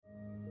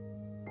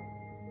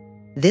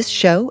This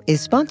show is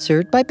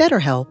sponsored by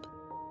BetterHelp.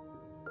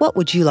 What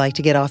would you like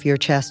to get off your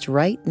chest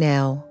right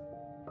now?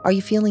 Are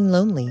you feeling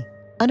lonely,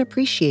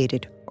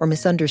 unappreciated, or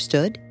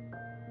misunderstood?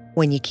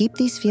 When you keep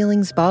these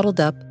feelings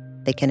bottled up,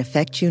 they can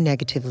affect you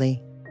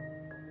negatively.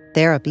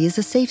 Therapy is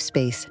a safe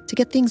space to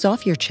get things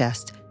off your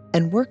chest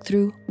and work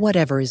through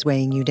whatever is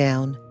weighing you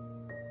down.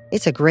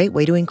 It's a great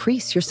way to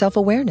increase your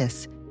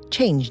self-awareness,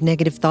 change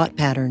negative thought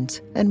patterns,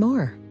 and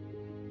more.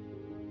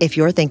 If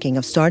you're thinking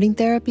of starting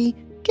therapy,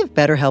 give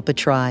BetterHelp a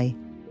try.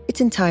 It's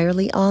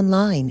entirely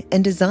online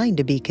and designed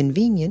to be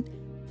convenient,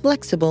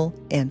 flexible,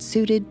 and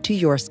suited to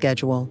your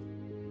schedule.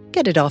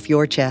 Get it off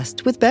your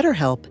chest with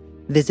BetterHelp.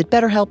 Visit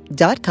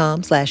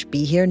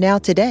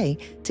BetterHelp.com/BeHereNow today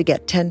to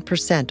get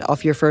 10%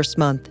 off your first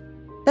month.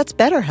 That's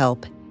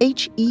BetterHelp,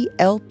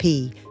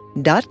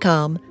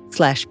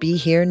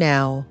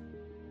 HELP.com/BeHereNow.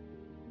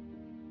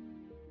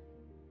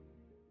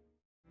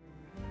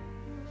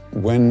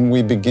 When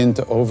we begin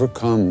to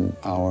overcome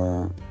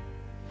our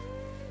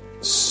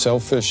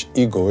selfish,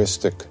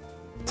 egoistic,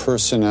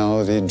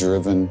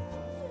 personality-driven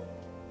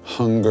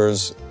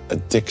hungers,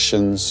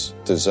 addictions,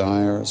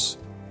 desires,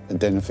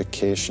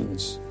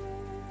 identifications,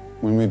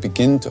 when we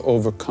begin to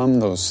overcome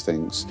those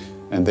things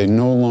and they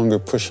no longer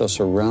push us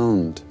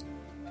around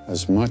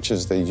as much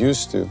as they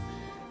used to,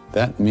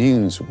 that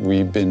means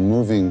we've been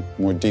moving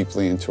more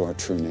deeply into our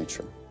true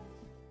nature.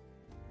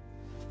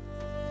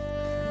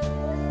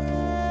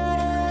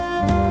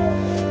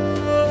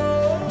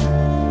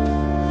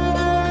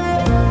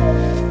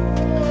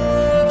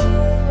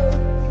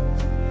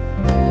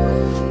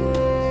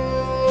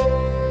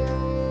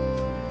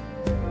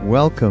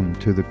 Welcome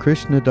to the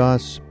Krishna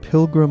Das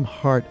Pilgrim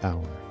Heart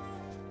Hour.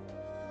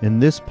 In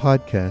this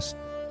podcast,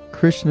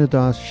 Krishna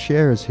Das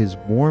shares his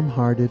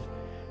warm-hearted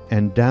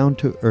and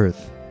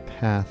down-to-earth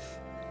path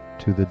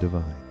to the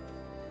divine.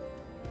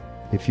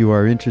 If you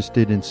are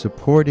interested in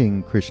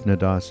supporting Krishna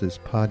Das's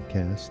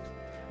podcast,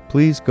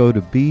 please go to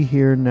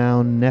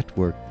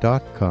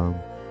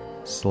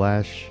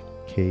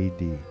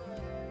BeHereNowNetwork.com/KD.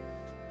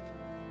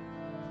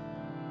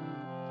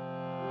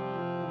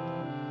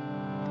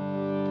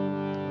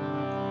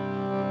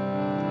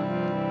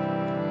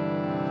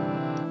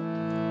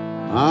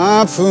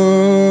 My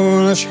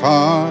foolish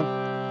heart,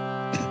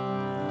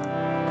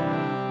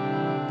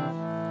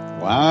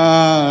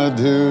 why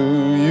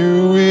do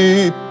you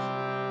weep?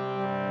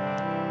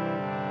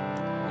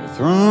 You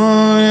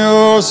threw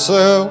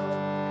yourself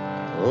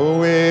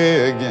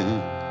away again.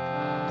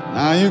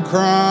 Now you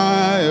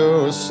cry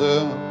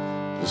yourself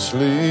to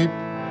sleep.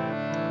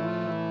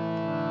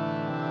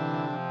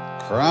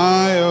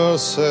 Cry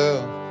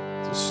yourself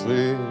to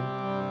sleep.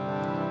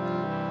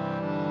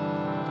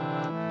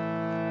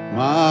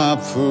 My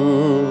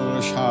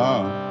foolish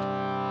heart,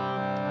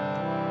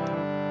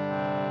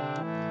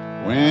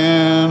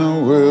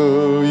 when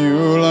will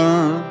you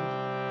learn?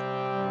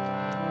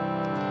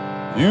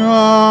 You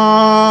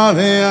are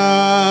the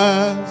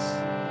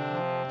eyes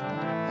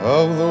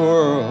of the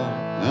world,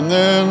 and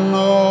there's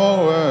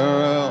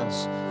nowhere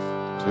else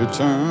to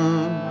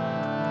turn.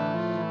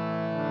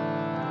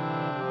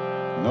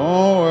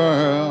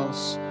 Nowhere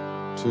else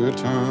to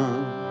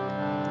turn.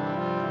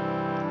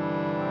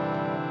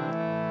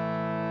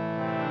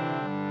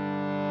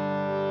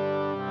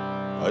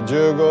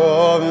 Bhaja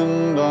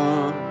Govinda,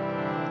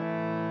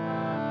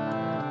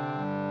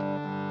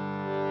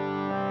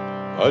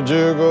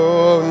 Bhaja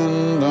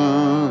Govinda,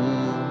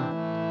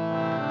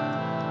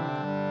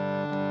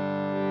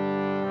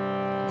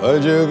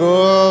 Bhaja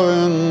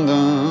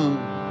Govinda,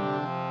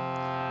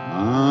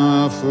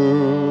 my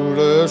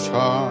foolish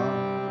heart.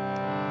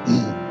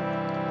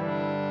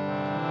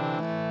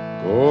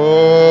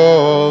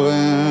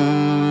 Govinda,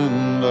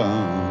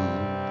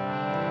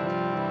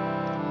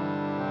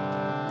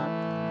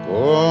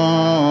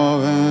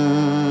 Govinda,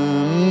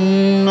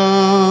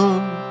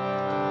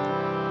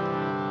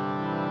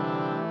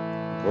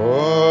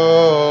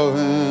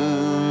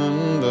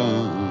 Govinda,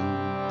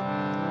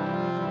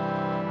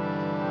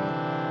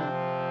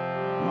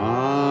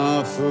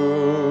 my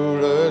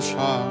foolish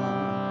heart,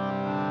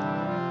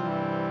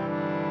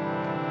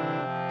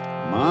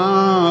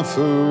 my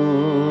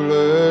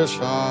foolish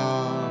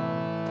heart,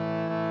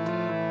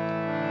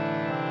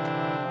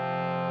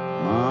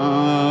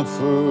 my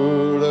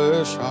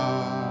foolish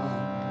heart.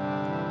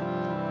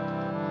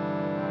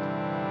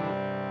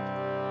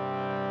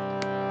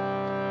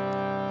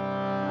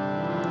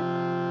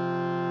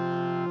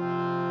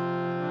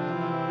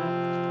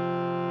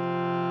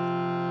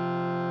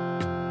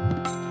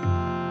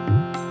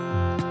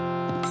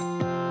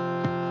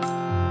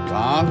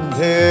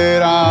 Radhe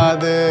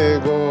Radhe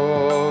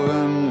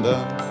Govinda,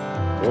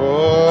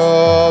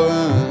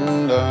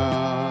 Govinda.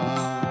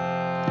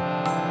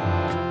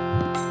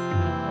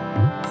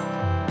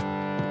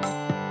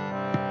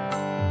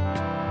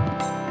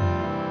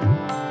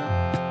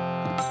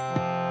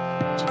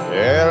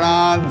 Jai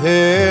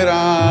Radhe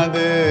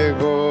Radhe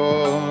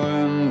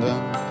Govinda,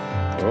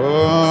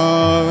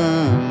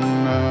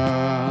 Govinda.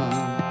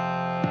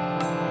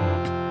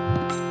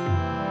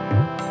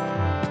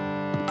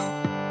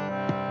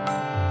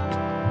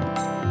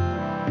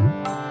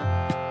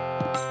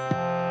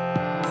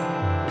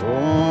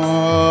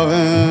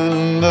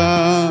 Govinda,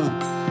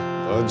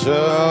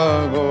 Bhaja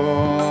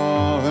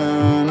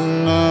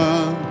Govinda.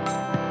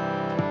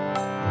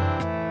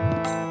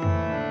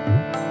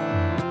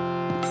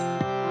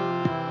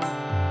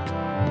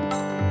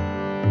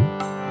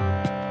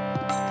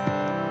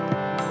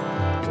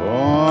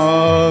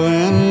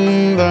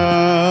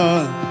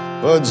 Govinda,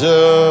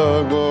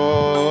 Bhaja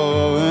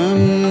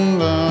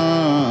Govinda.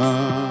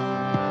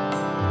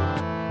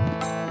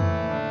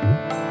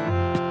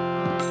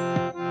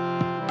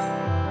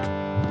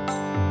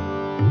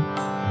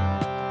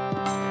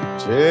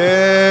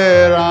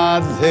 Jai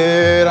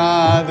Radhe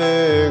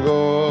Radhe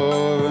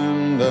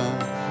Govinda,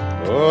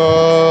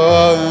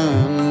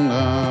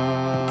 Govinda.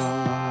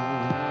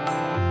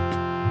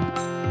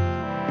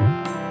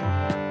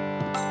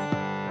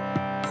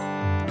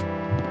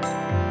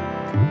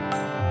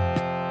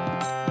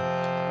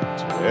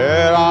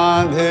 Jai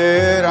Radhe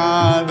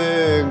Radhe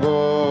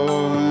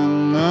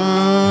Govinda,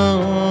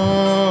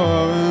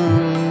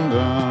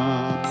 Govinda.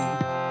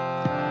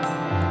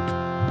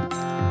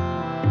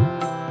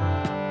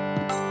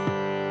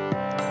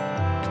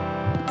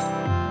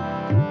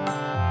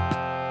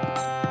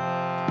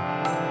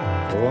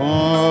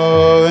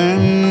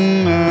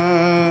 Govinda,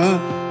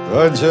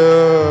 Bhaja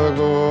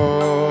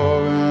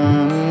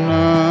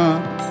Govinda.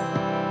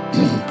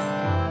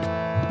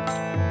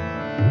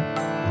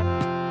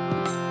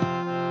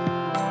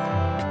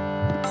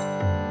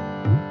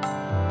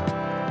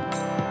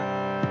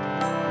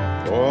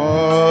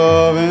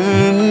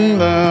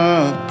 Govinda,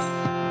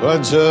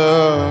 Bhaja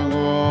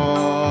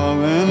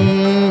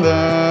Govinda.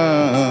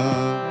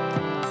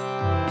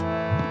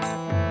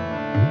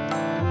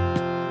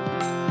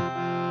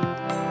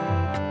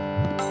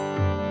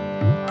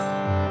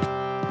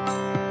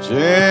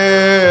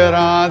 Jai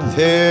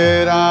Radhe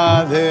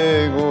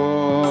Radhe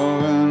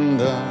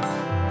Govinda,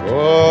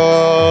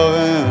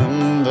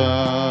 Govinda.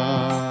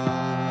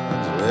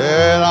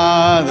 Jai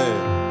Radhe.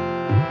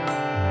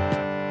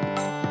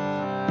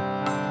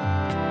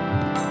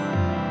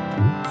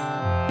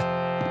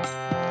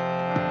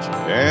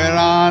 Jai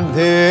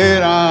Radhe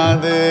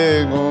Radhe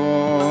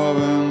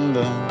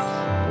Govinda,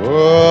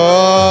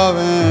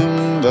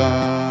 Govinda.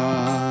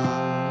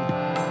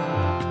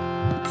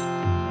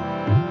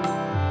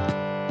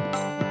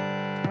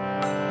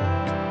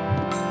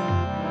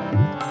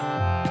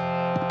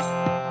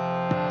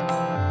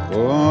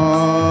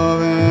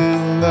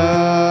 Govinda,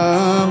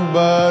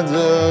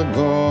 Bhaja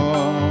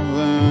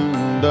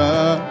Govinda.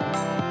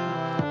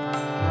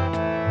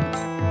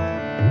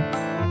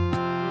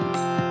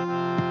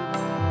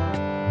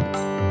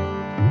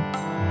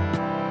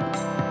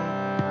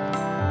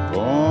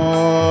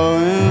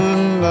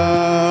 Govinda,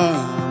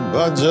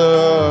 Bhaja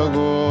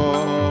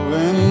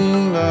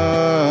Govinda.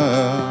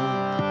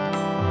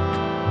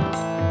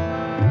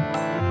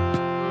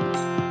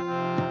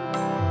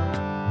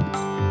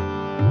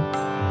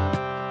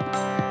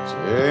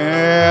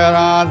 Jai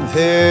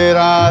Radhe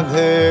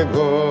Radhe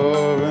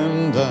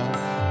Govinda,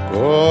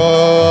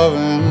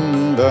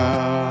 Govinda.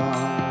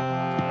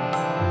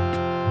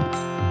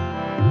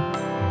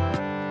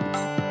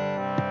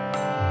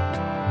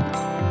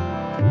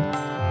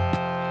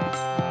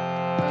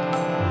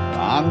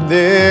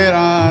 Radhe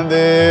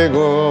Radhe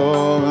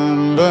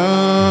Govinda,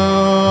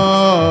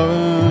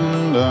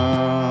 Govinda.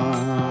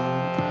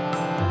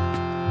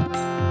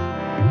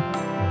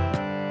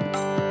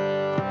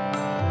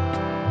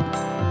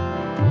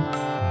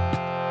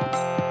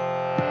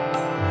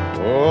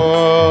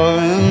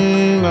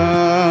 Govinda,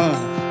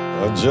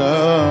 Bhaja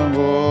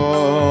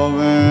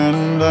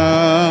Govinda.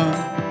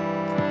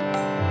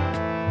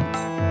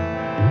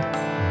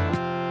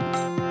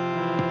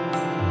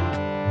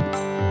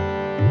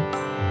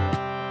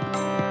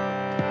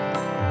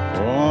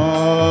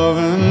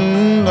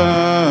 Govinda,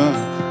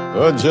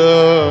 Bhaja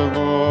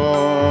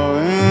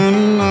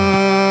Govinda.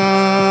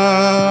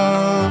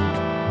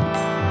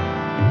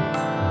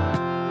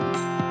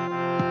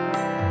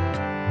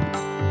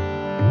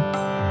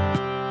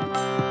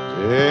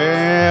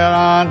 Jai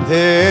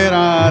Radhe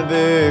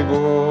Radhe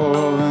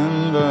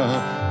Govinda,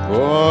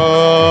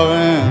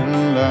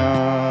 Govinda.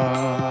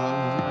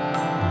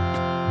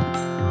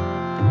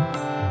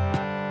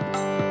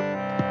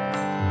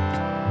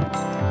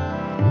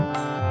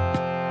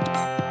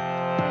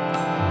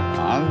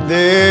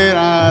 Radhe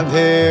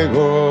Radhe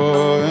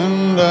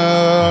Govinda,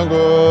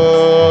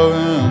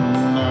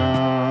 Govinda.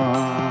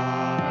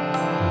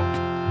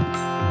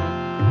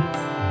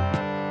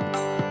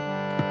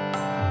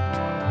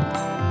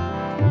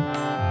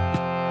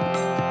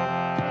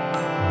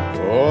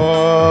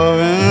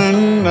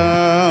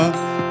 Govinda,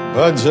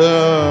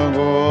 Bhaja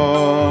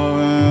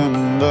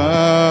Govinda.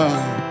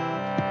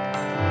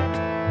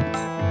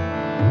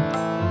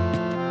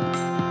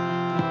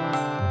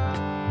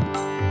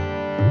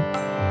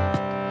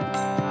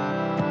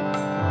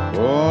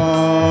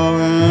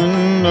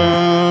 Govinda,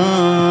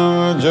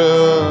 Bhaja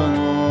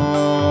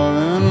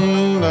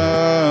Govinda.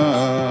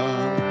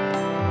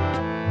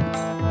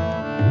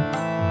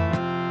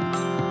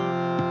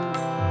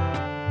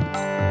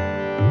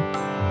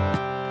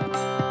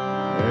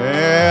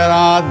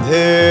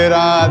 Radhe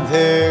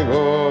Radhe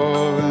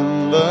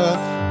Govinda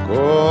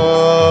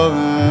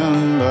Govinda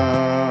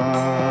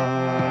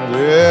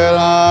Jai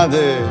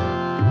Radhe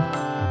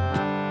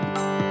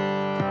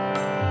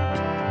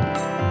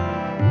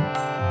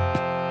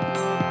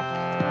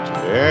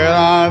Jai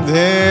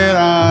Radhe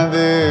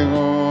Radhe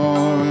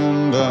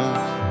Govinda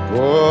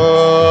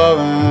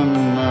Govinda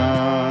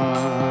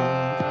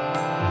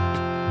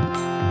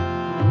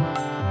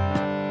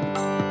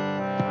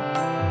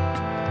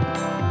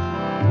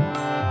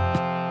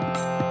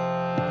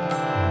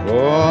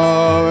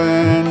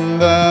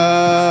Govinda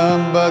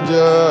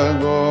Bhaja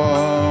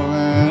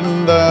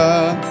Govinda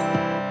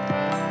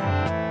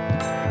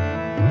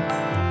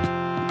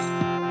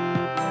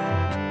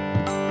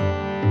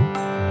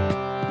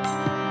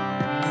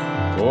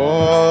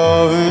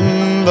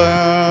Govinda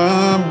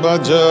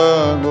Bhaja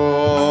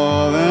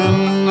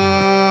Govinda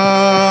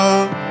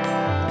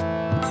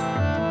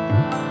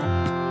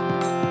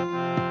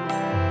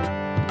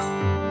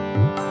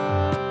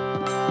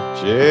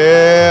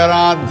Jai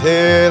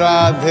Radhe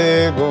Radhe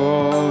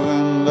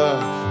Govinda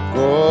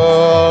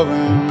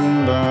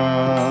Govinda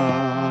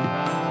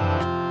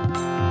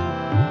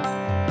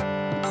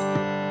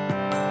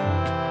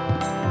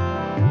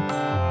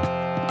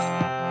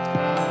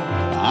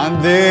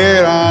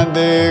Radhe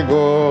Radhe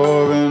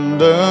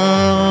Govinda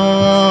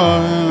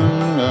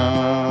Govinda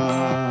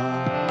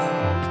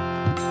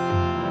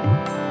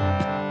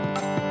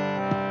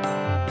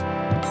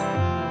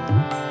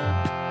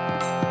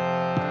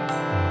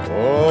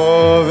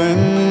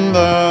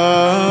Govinda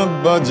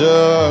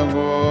Bhaja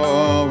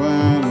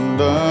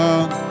Govinda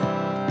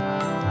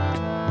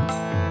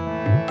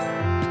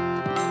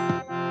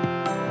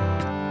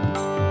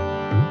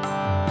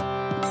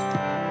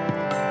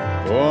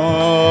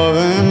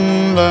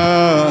Govinda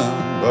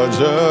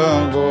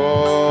Bhaja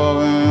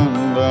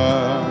Govinda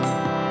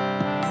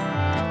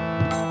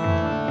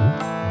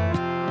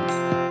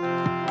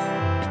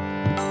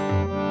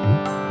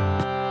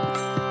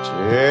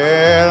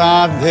Jai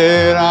Radhe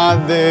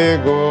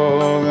Radhe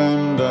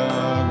Govinda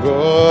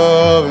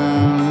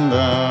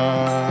Govinda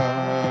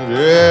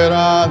Jai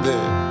Radhe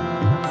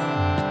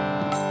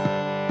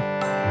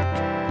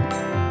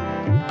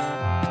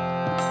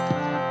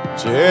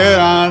Jai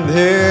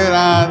Radhe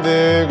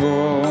Radhe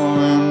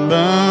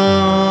Govinda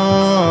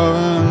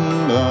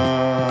Govinda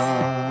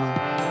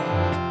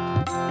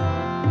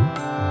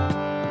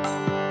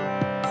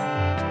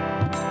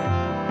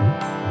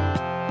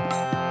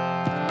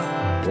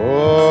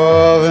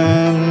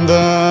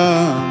Govinda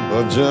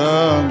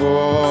Bhaja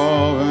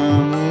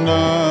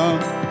Govinda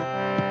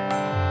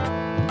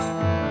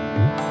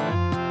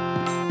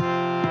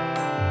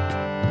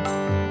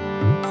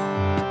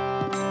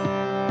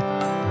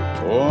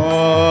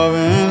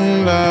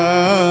Govinda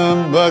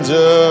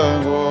Bhaja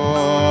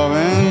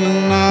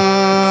Govinda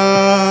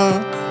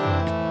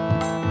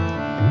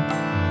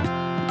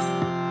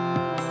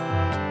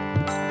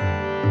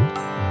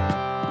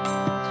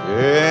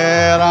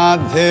Jai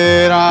Radhe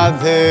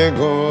Radhe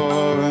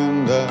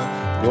Govinda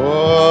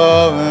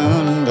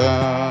Govinda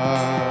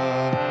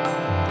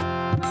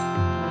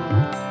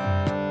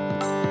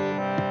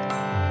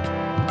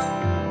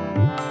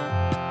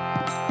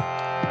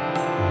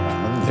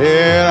Radhe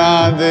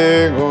Radhe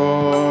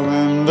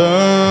Govinda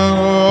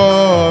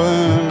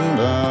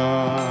Govinda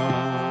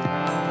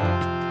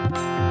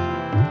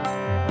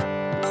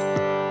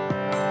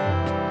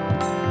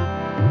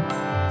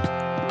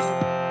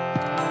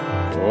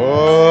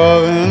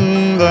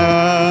Govinda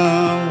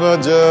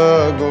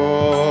Bhaja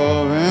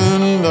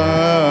Govinda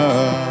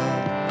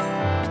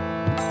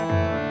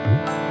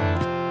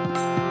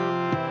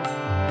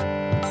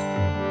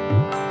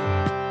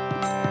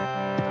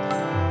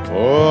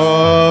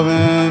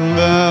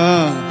Govinda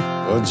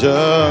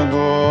Bhaja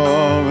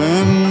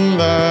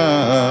Govinda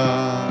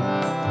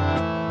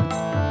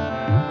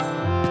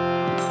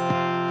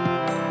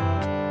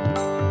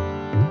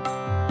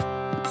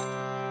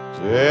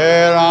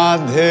Jai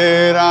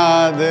Radhe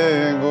Radhe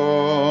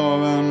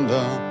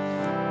Govinda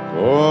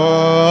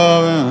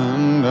Govinda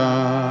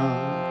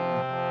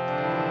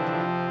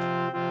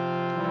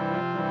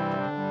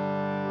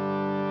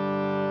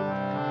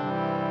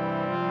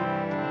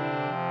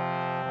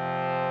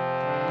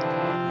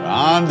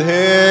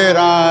Radhe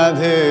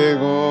Radhe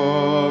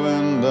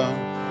Govinda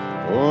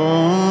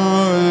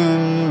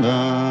Govinda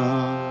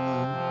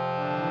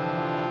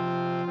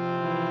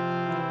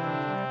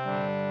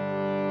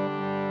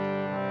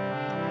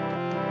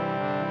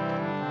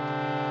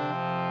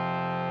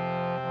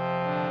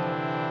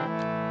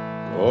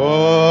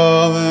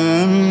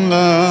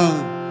Govinda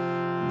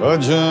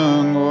Bhaja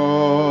Govinda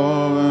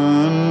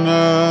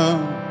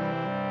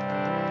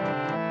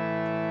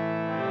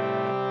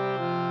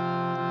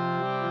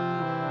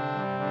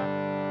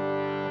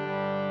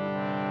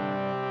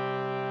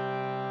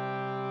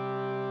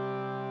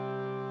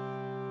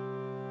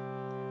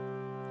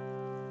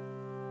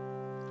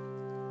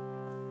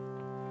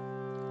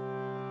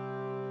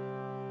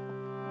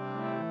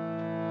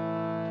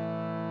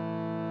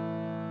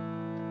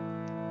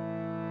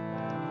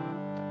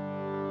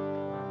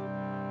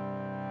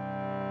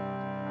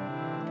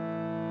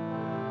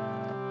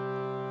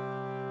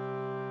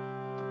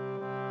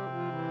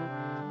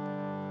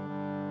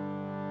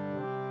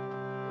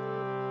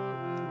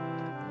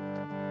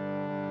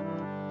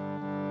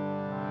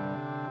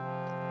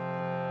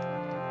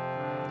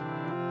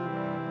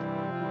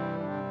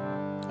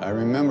I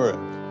remember it.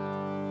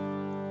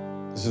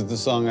 This is the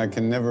song I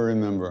can never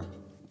remember.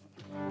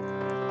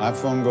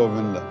 iPhone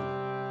Govinda.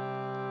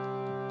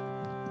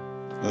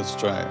 Let's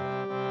try it.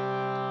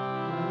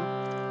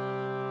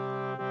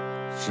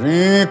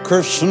 Shri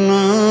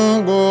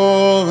Krishna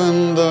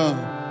Govinda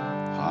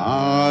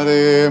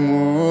Hare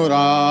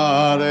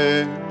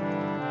Murare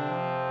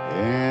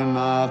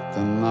Nath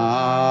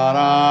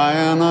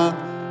Narayana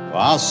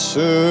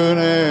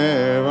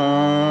Vasudeva.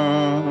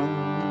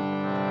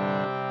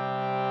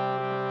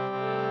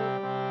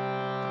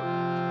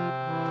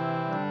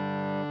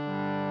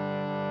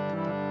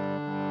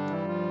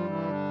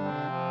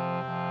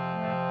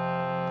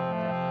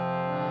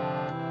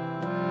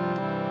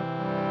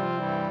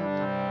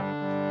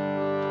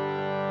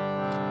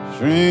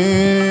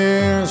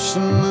 Shri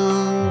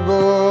Krishna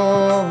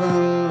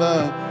Govinda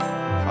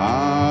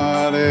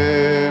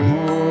Hare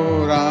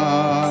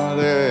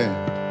Murare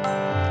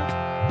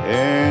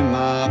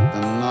Nath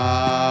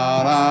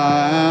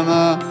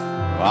Narayana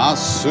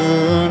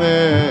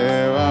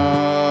Vasudeva.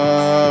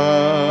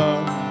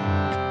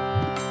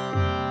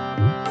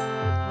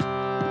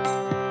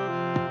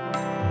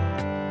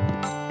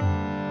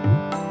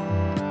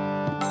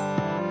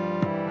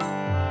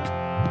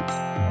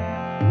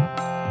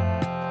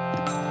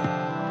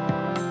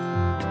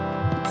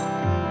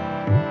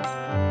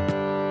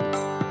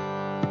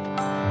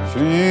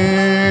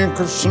 Shri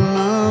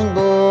Krishna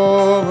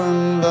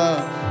Govinda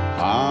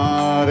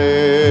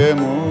Hare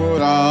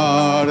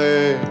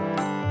Murare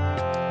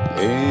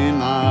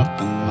Nath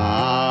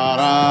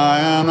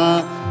Narayana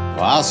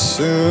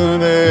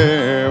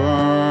Vasudeva.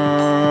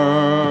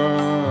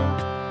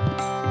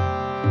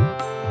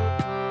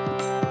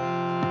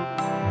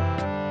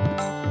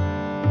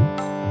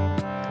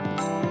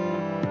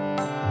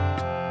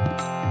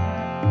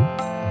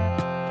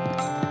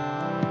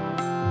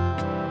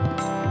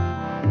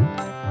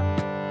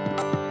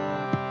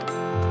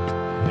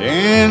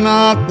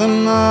 Nath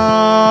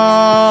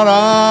Narayana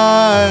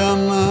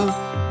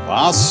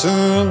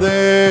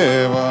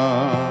Vasudeva.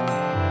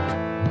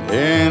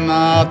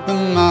 Nath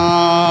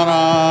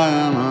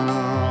Narayana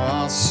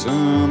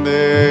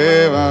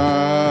Vasudeva.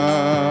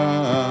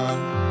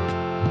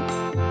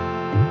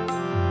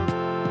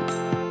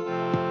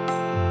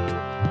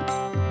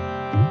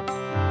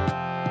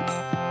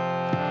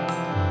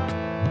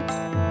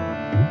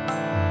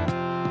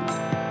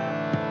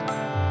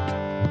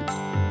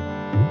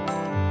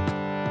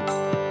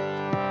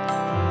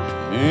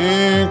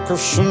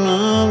 Krishna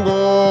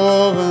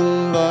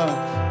Govinda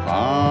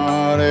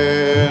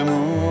Hare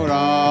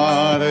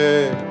Murare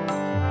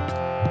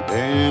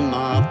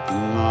Nath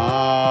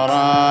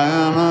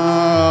Narayana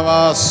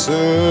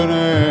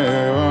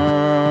Vasudeva.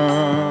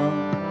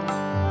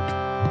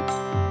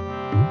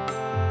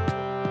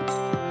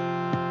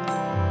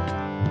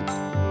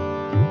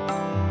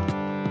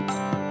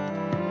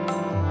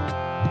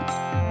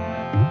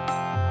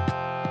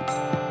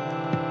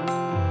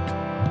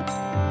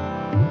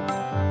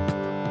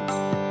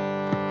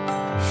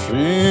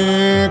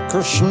 Shri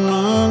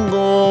Krishna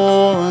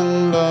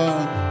Govinda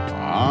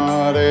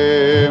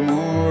Hare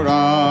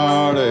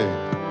Murare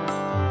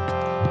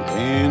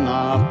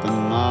Nath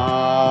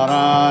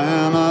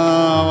Narayana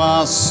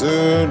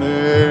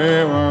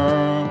Vasudeva.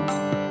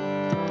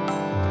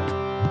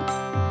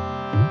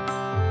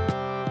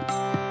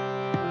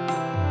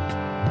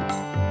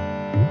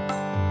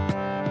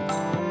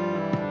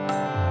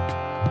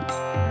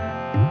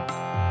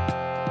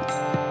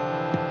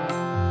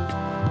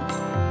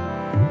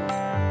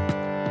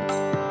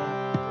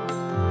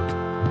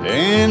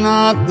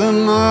 Nath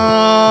Narayana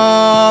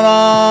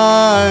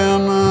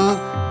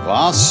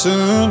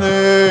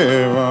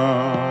Vasudeva.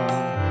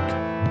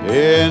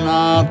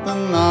 Nath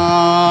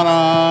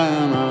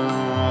Narayana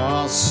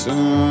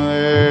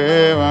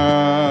Vasudeva.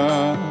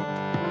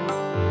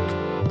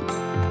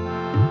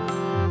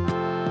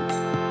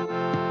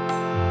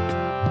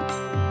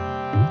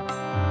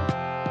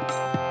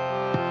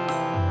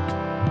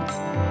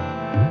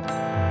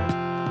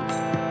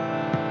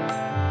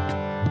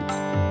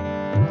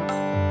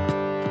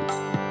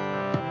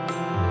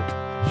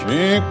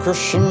 Shri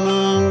Krishna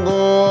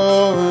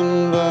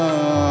Govinda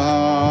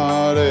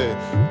Hare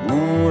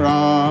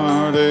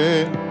Murare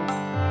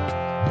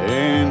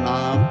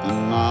Nath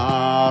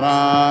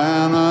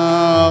Narayana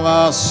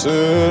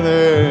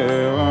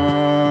Vasudeva.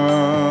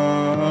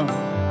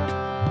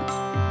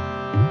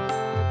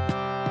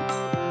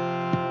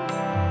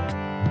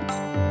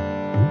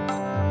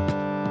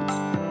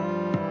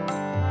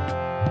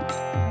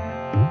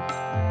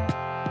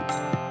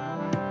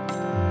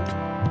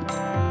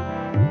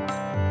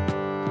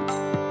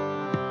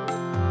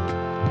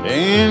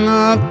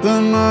 Nath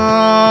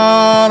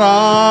Narayana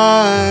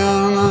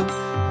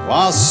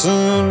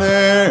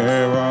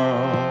Vasudeva.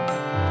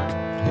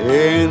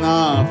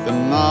 Nath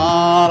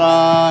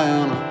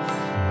Narayana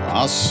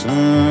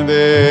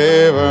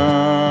Vasudeva.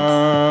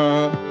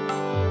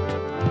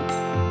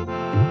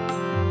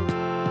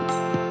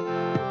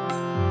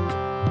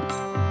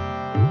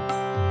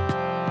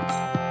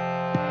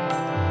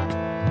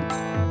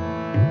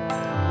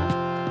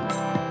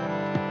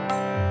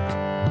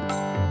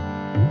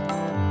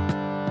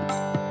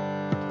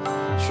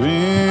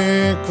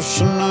 Shri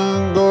Krishna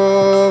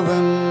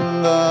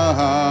Govinda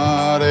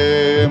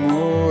Hare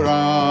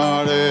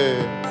Murare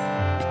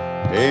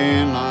He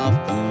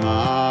Nath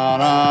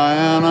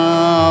Narayana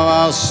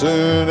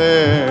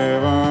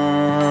Vasudeva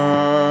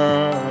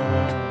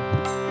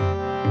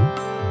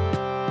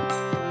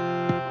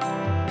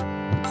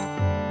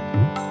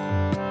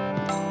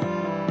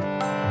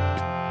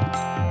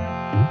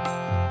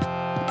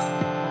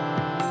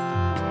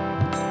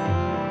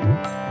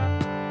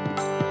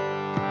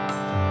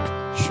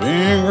Shri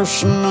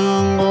Krishna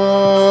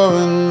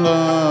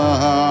Govinda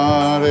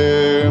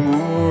Hare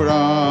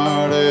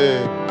Murare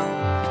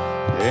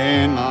He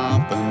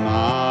Nath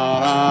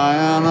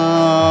Narayana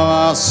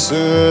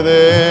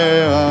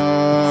Vasudeva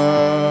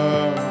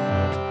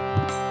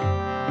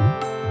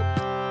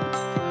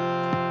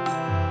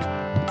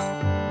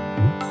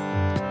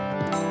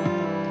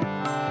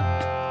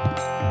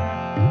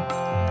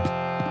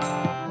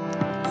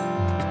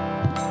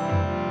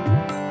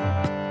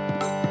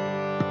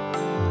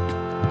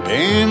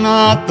He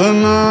Nath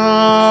Narayana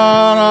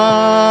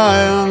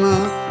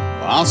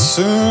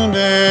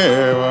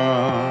Vasudeva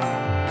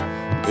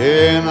He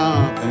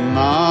Nath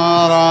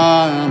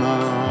Narayana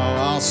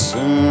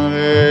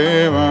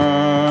Vasudeva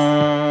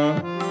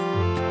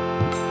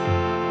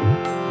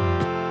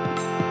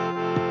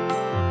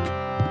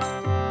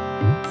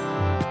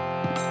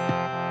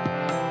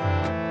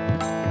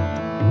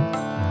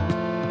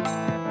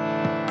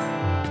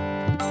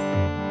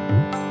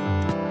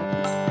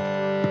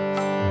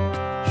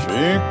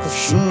Shri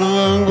Krishna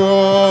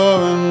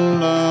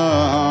Govinda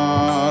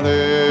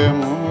Hare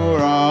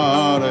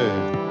Murare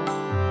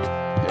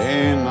He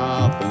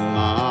Nath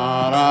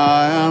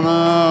Narayana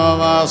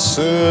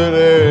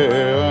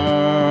Vasudeva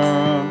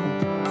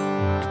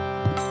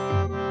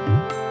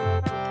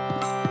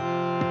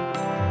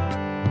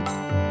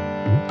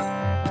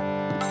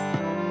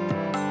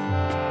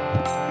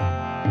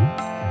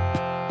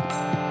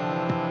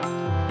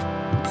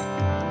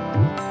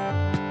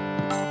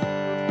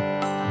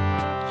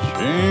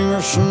Shri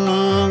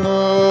Krishna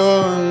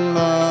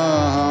Govinda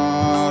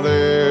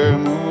Hare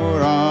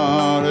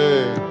Murare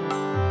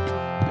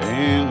He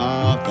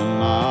Nath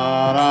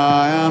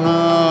Narayana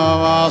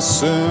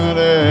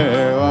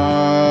Vasudeva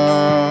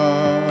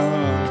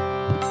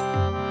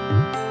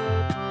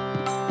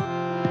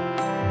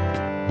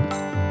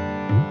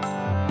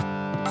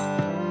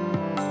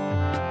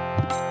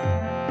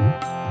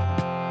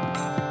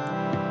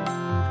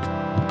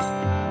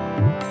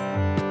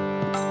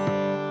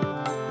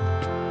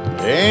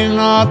He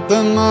Nath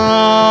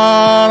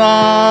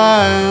Narayana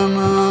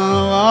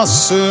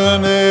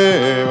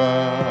Vasudeva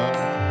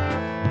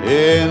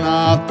He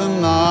Nath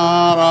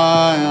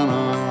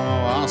Narayana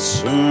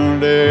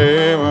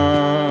Vasudeva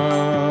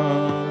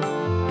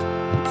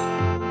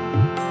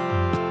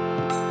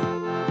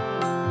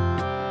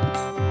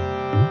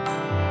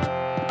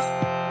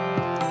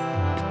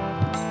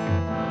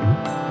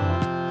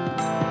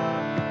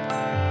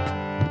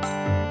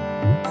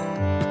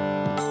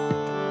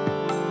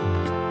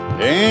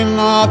He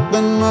Nath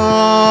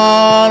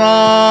Narayana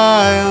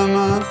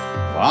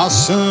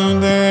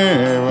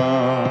Vasudeva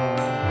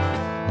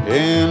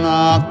He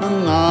Nath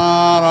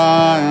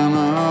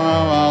Narayana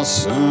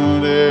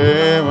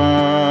Vasudeva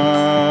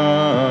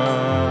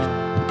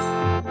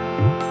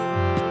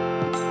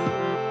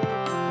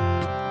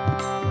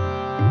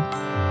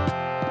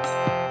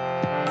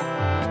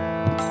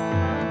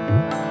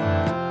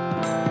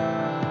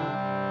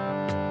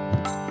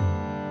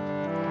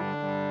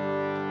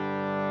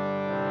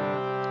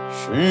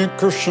Shri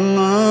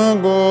Krishna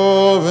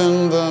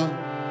Govinda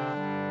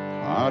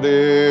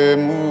Hare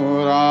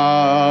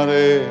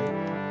Murare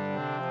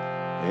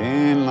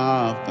He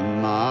Nath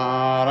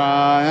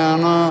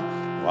Narayana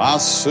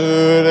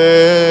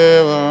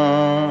Vasudeva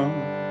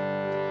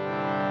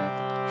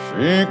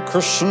Shri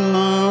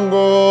Krishna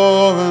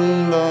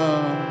Govinda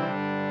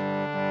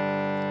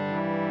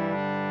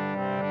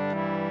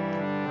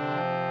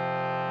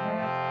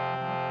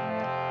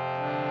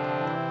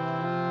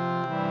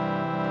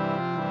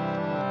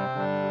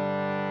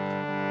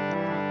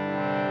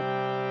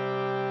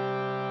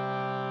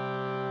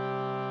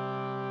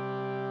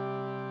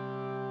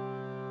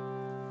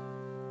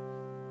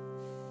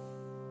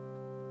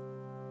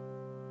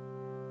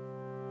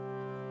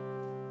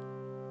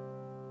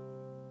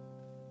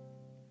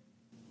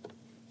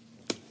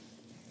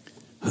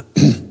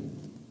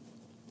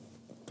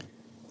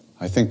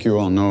I think you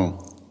all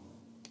know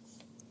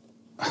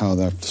how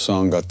that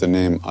song got the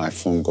name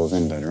iPhone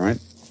Govinda, right?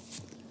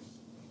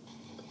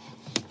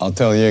 I'll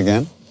tell you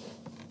again.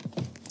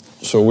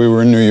 So we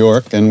were in New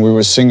York and we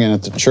were singing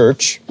at the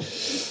church.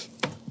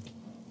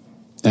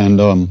 And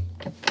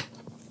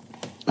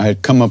I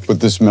had come up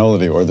with this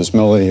melody, or this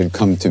melody had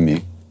come to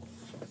me.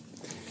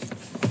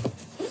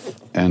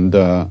 And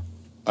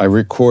I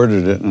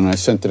recorded it and I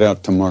sent it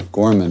out to Mark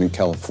Gorman in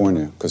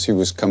California because he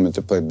was coming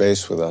to play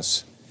bass with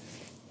us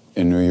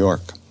in New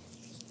York.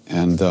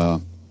 And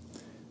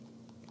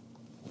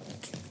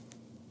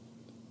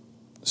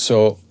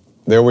so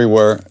there we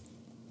were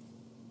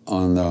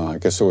on, I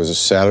guess it was a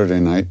Saturday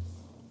night,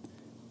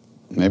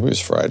 maybe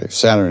it was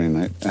Saturday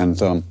night. And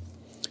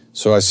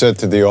so I said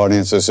to the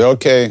audience, I said,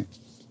 okay,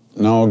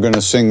 now we're going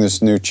to sing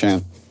this new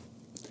chant.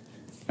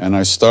 And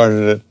I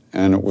started it,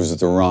 and it was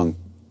the wrong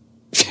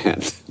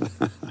chant.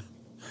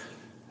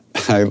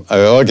 Okay,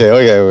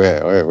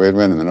 wait a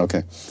minute,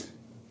 okay.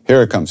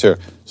 Here it comes, here.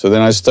 So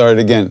then I started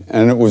again,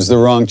 and it was the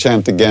wrong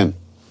chant again.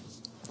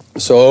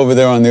 So over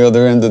there on the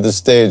other end of the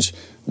stage,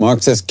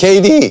 Mark says,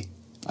 KD.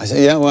 I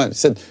said, yeah, what? He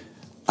said,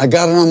 I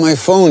got it on my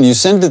phone. You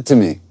sent it to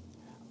me.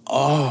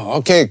 Oh,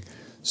 okay.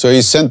 So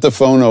he sent the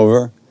phone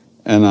over,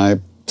 and I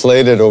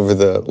played it over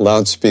the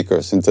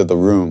loudspeakers into the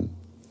room.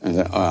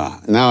 And I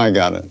said, now I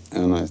got it.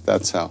 And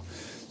that's how.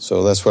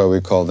 So that's why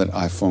we called it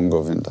iPhone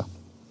Govinda.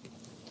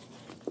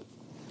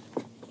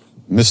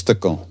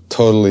 Mystical,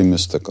 totally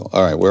mystical.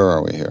 All right, where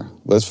are we here?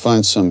 Let's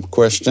find some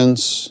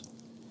questions,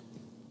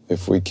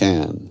 if we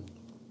can.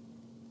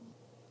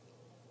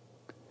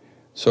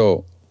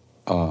 So,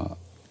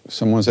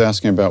 someone's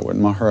asking about what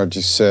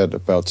Maharaji said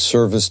about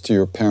service to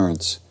your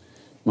parents.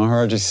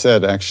 Maharaji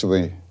said,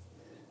 actually,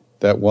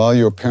 that while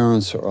your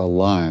parents are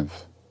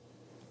alive,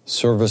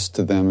 service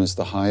to them is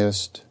the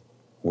highest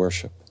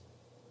worship.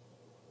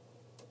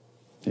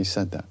 He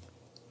said that.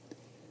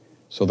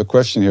 So the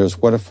question here is,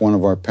 what if one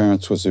of our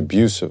parents was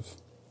abusive,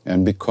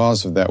 and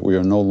because of that we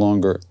are no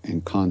longer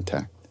in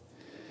contact?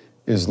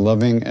 Is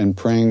loving and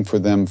praying for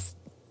them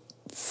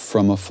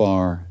from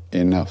afar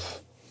enough?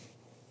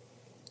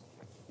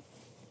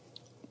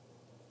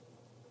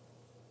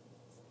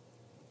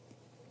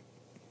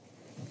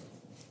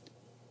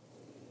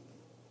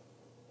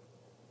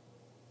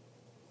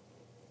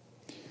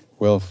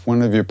 Well, if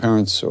one of your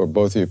parents or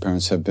both of your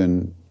parents have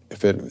been,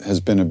 if it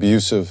has been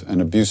abusive, an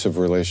abusive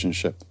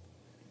relationship,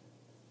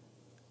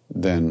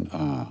 then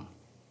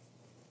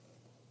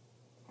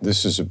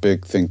this is a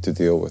big thing to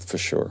deal with for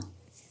sure.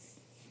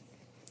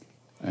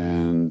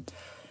 And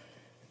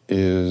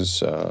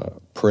is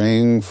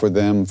praying for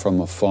them from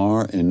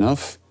afar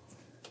enough?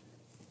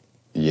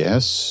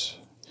 Yes,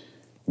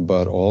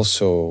 but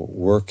also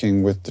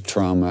working with the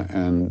trauma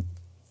and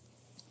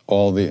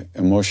all the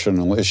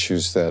emotional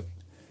issues that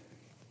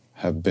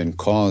have been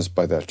caused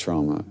by that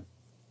trauma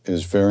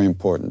is very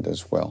important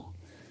as well.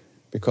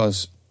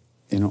 Because,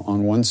 you know,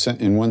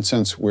 in one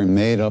sense, we're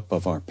made up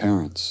of our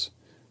parents.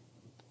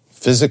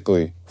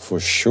 Physically, for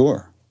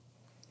sure,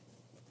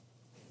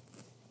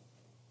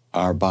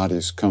 our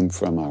bodies come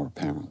from our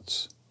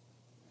parents.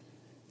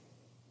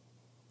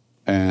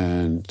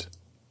 And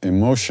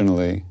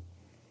emotionally,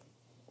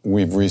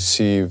 we've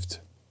received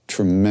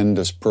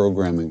tremendous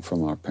programming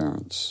from our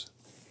parents,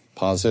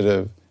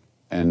 positive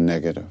and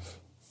negative.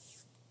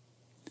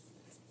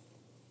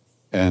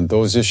 And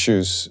those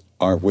issues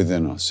are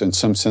within us. In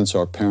some sense,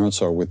 our parents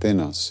are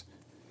within us.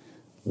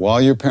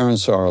 While your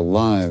parents are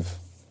alive,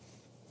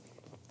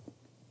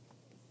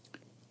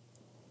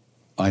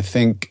 I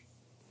think,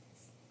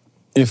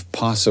 if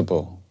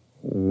possible,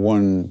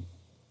 one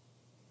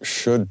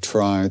should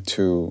try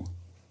to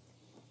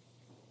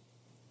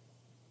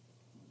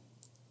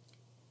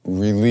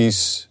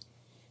release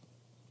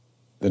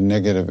the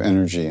negative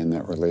energy in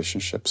that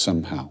relationship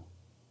somehow.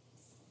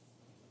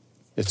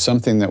 It's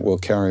something that we'll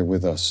carry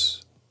with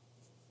us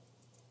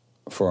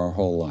for our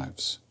whole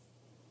lives.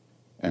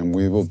 And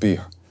we will be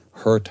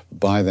hurt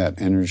by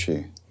that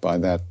energy, by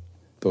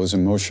those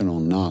emotional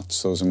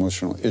knots, those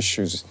emotional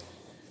issues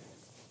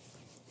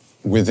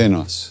within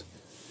us.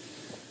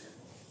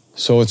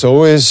 So it's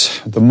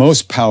always the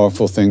most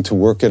powerful thing to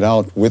work it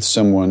out with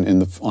someone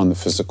on the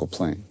physical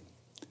plane.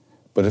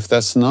 But if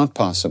that's not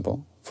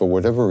possible, for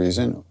whatever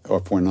reason, or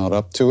if we're not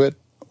up to it,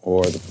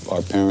 or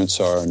our parents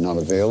are not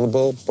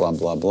available, blah,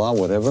 blah, blah,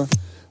 whatever,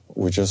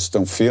 we just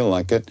don't feel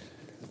like it,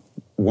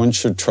 one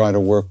should try to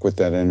work with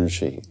that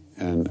energy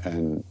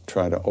and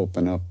try to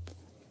open up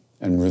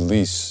and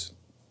release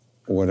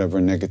whatever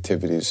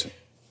negativities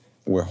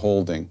we're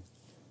holding.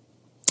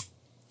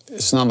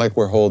 It's not like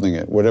we're holding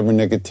it. Whatever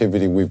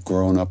negativity we've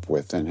grown up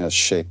with and has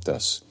shaped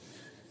us,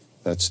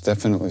 that's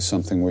definitely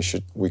something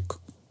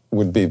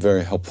would be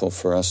very helpful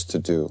for us to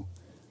do.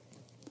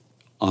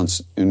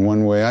 In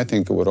one way, I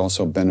think it would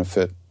also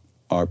benefit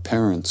our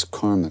parents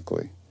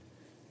karmically,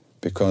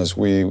 because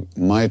we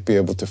might be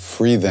able to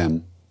free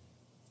them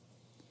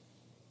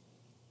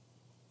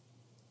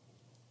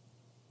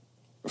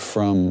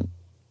from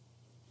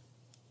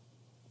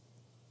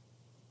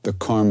the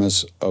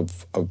karmas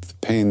of the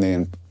pain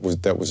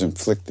that was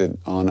inflicted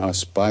on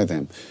us by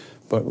them.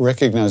 But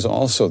recognize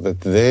also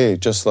that they,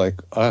 just like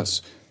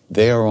us,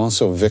 they are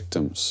also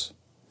victims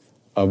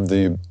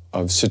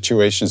of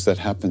situations that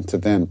happen to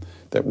them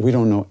that we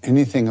don't know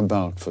anything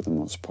about for the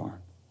most part.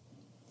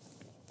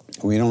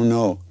 We don't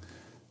know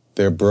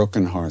their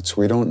broken hearts.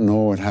 We don't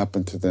know what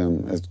happened to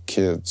them as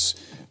kids.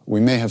 We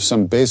may have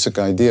some basic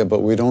idea, but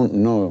we don't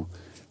know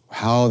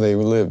how they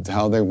lived,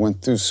 how they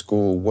went through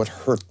school, what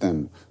hurt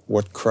them,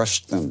 what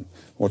crushed them,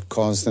 what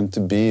caused them to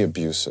be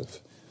abusive.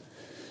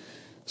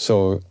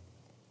 So,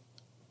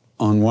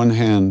 on one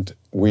hand,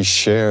 we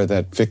share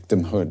that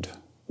victimhood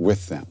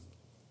with them.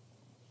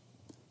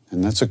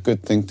 And that's a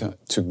good thing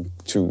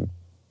to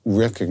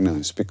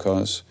recognize,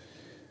 because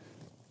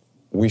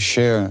we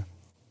share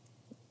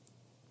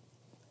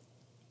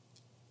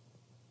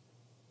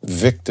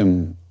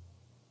victim.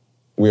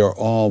 We are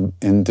all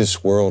in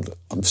this world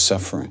of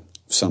suffering,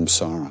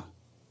 samsara.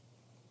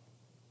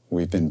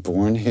 We've been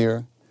born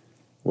here.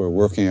 We're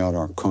working out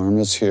our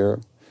karmas here.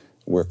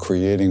 We're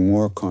creating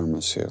more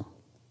karmas here.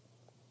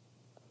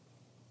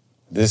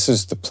 This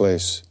is the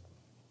place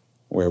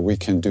where we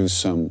can do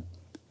some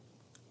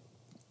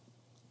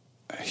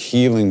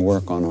healing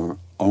work on our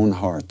own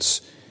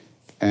hearts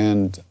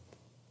and,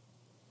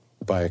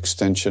 by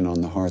extension,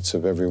 on the hearts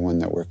of everyone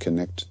that we're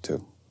connected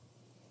to.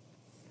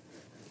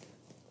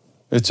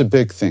 It's a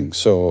big thing.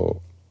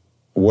 So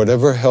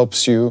whatever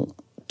helps you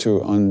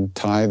to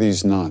untie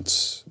these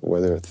knots,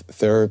 whether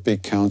therapy,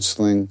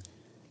 counseling,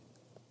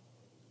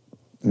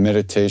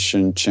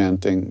 meditation,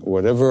 chanting,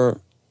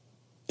 whatever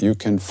you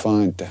can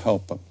find to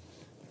help them.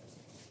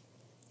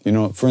 You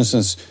know, for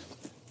instance,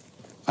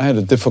 I had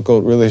a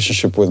difficult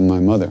relationship with my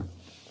mother.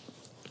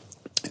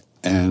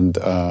 And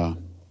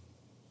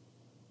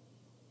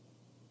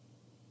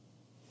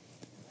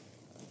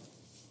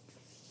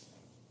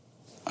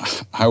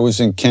I was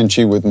in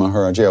Kenchi with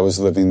Maharaji. I was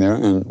living there,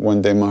 and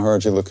one day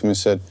Maharaji looked at me and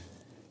said,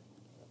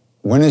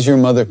 "When is your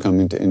mother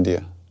coming to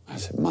India?" I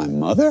said, "My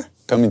mother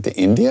coming to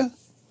India?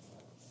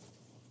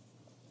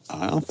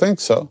 I don't think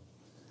so."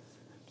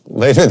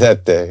 Later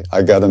that day,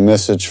 I got a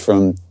message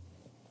from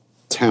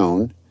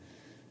town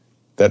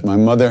that my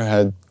mother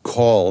had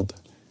called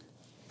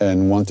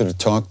and wanted to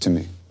talk to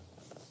me.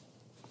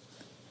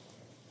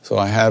 So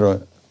I had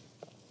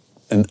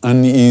an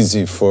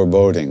uneasy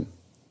foreboding.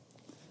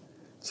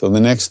 So the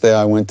next day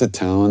I went to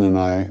town and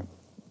I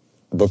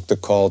booked a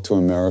call to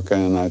America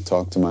and I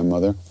talked to my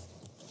mother.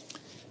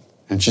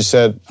 And she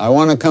said, "I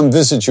want to come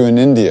visit you in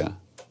India."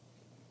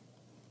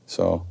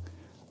 So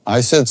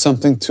I said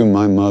something to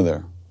my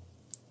mother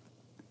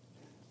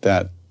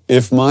that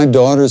if my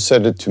daughter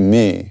said it to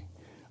me,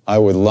 I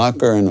would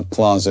lock her in a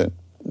closet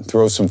and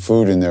throw some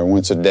food in there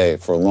once a day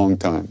for a long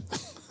time.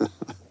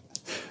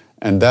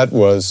 And that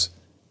was,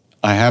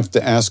 "I have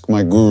to ask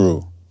my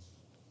guru."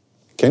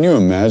 Can you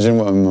imagine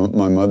what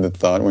my mother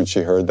thought when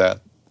she heard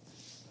that?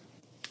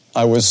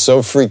 I was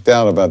so freaked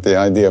out about the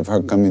idea of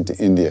her coming to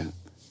India,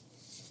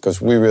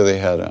 because we really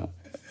had a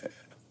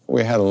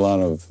lot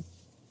of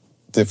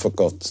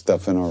difficult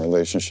stuff in our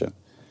relationship.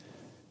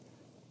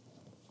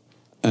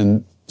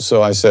 And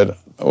so I said,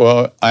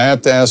 "Well, I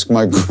have to ask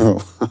my guru."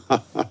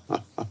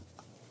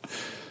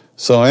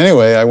 So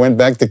anyway, I went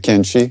back to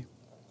Kenchi,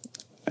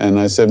 and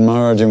I said,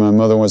 "Maharaji, my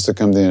mother wants to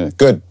come to India."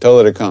 "Good, tell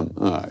her to come."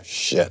 "Oh,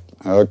 shit,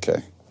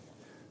 okay."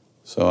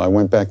 So I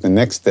went back the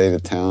next day to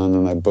town,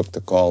 and I booked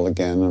a call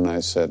again, and I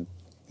said,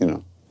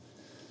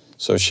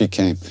 so she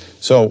came.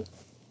 So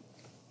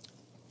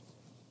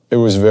it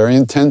was very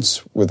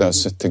intense with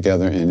us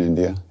together in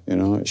India.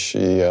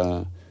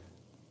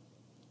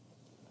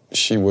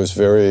 She was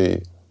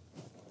very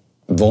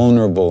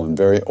vulnerable and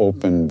very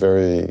open,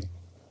 a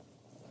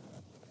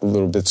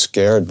little bit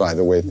scared by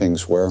the way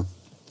things were.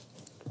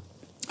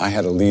 I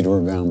had to lead her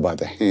around by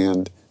the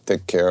hand,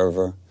 take care of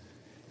her.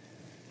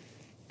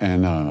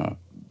 And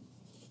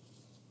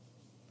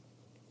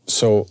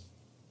so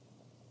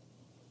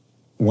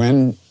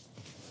when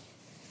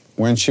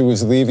she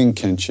was leaving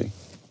Kenchi,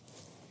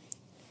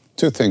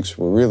 two things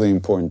were really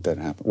important that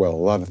happened. Well,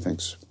 a lot of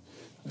things.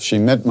 She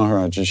met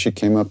Maharaji. She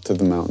came up to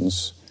the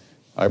mountains.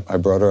 I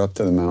brought her up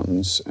to the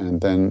mountains,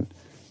 and then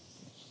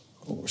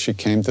she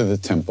came to the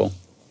temple.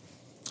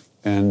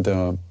 And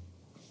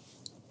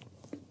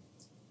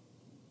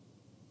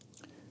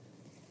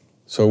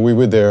so we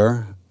were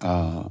there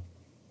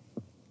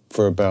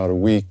for about a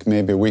week,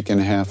 maybe a week and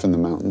a half in the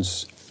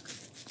mountains.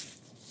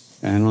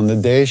 And on the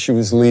day she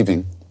was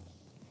leaving,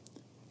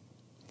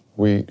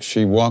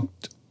 she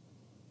walked.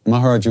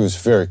 Maharaji was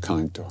very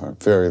kind to her,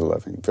 very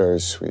loving, very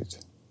sweet.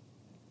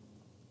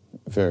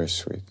 Very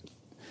sweet.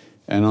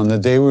 And on the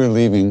day we were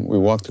leaving, we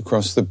walked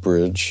across the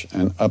bridge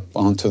and up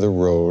onto the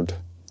road.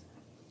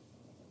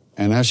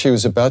 And as she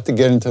was about to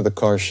get into the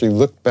car, she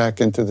looked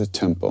back into the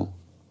temple.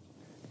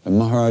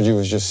 And Maharaji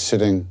was just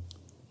sitting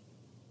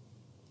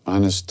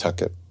on his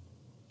tucket.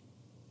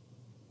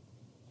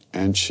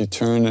 And she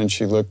turned and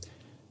she looked,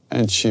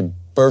 and she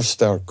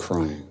burst out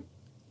crying.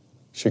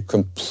 She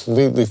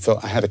completely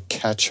felt, I had to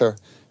catch her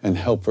and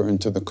help her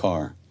into the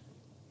car.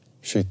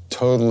 She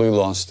totally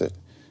lost it.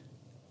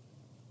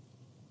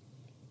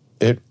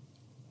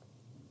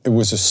 It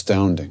was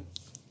astounding.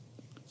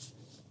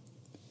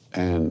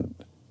 And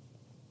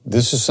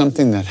this is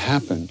something that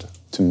happened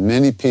to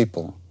many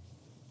people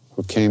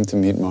who came to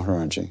meet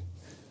Maharaji.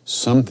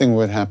 Something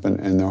would happen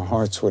and their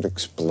hearts would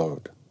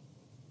explode.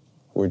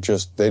 And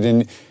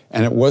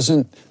it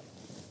wasn't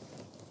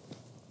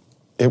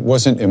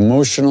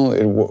emotional.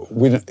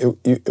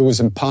 It was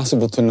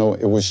impossible to know.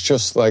 It was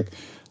just like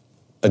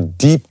a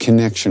deep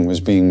connection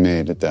was being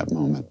made at that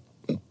moment.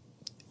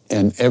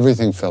 And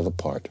everything fell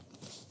apart.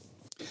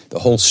 The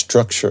whole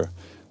structure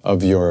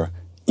of your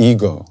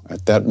ego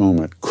at that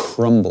moment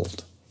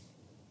crumbled.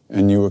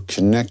 And you were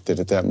connected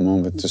at that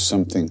moment to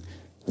something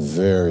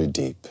very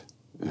deep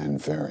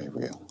and very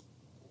real.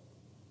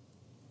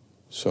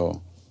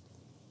 So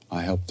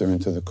I helped her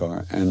into the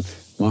car, and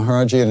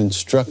Maharaji had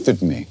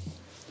instructed me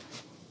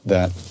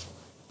that,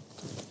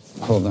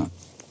 hold on.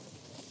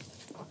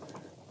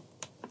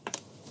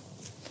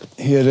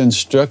 He had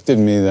instructed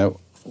me that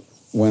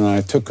when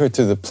I took her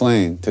to the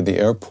plane, to the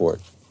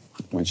airport,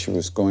 when she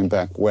was going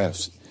back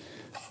west,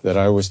 that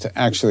I was to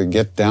actually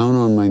get down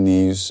on my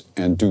knees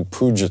and do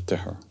puja to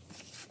her.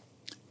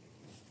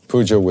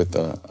 Puja with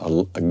a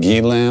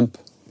ghee lamp,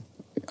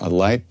 a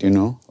light,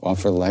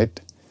 offer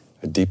light,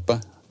 a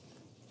deepa,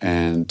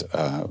 and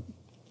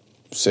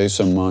say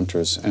some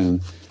mantras.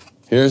 And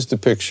here's the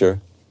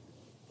picture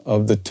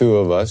of the two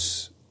of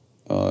us.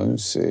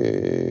 Let's see,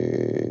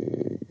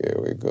 here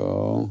we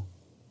go.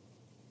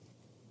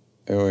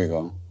 There we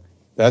go.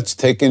 That's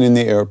taken in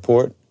the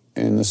airport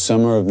in the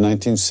summer of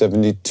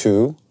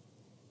 1972.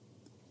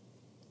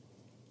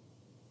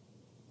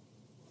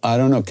 I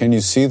don't know, can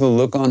you see the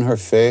look on her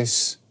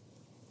face?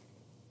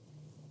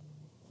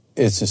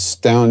 It's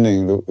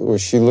astounding.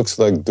 She looks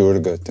like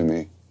Durga to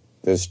me.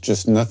 There's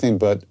just nothing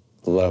but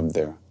love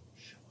there.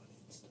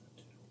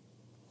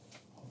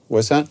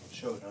 What's that?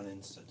 Show it on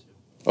Insta too.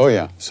 Oh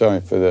yeah,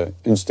 sorry for the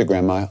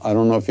Instagram. I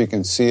don't know if you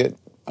can see it.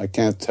 I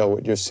can't tell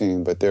what you're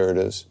seeing, but there it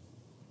is.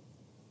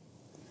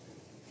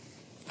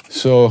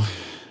 So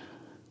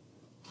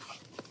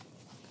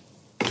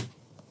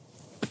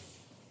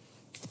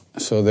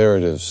there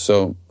it is.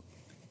 So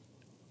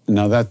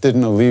now that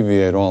didn't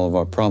alleviate all of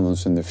our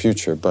problems in the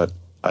future, but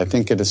I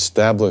think it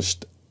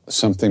established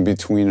something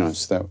between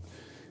us that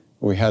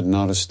we had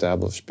not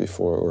established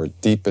before, or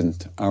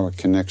deepened our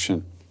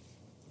connection.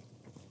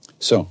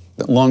 So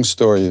the long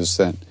story is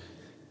that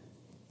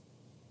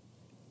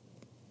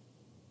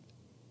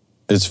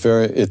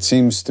it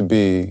seems to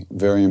be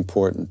very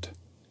important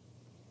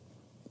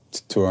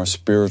to our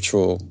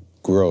spiritual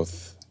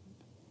growth,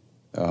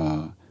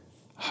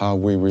 how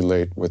we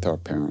relate with our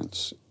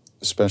parents,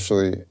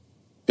 especially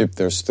if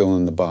they're still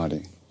in the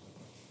body.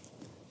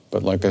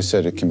 But like I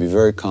said, it can be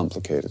very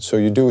complicated. So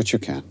you do what you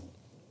can.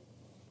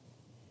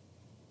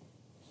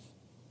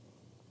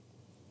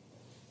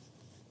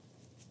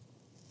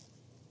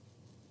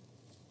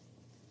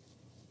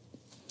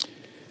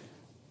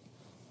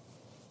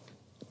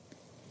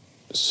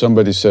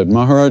 Somebody said,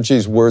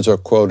 Maharaji's words are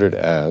quoted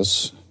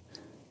as,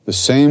 "The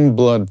same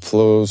blood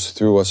flows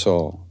through us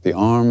all. The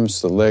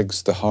arms, the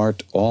legs, the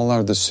heart, all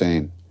are the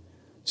same.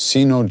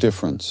 See no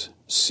difference.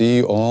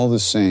 See all the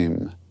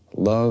same.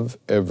 Love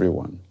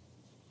everyone."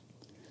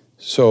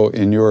 So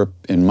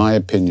in my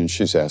opinion,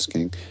 she's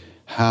asking,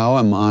 how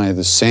am I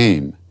the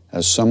same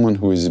as someone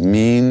who is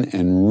mean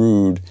and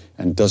rude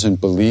and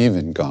doesn't believe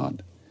in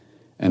God?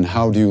 And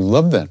how do you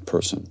love that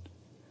person?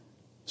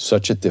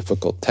 Such a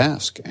difficult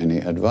task. Any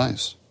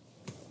advice?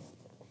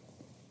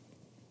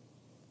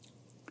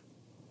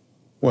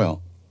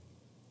 Well,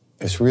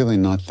 it's really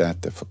not that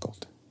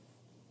difficult,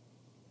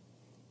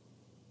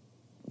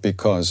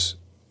 because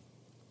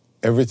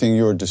everything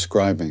you're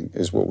describing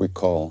is what we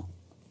call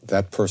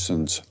that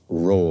person's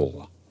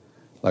role.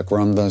 Like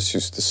Ram Dass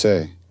used to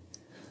say,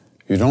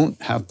 you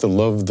don't have to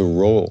love the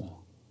role,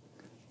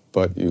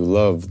 but you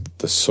love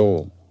the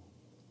soul.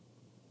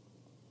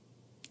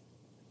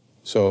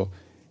 So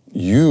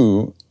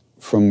you,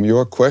 from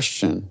your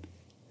question,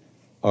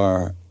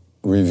 are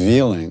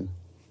revealing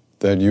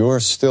that you're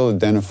still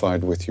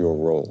identified with your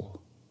role.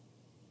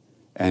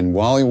 And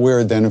while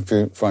we're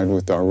identified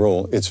with our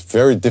role, it's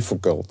very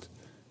difficult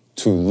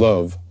to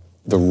love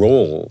the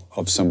role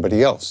of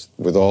somebody else,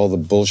 with all the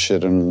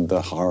bullshit and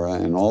the hara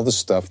and all the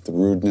stuff, the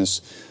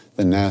rudeness,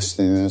 the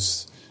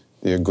nastiness,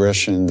 the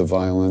aggression, the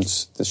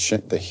violence, the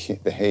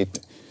hate,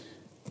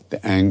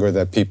 the anger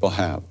that people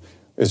have.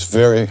 It's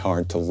very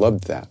hard to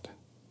love that,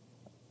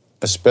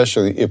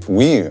 especially if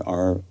we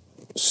are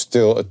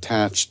still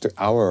attached to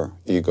our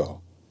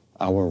ego,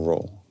 our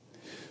role.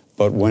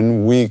 But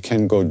when we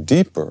can go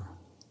deeper,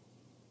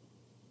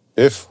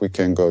 if we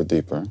can go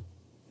deeper,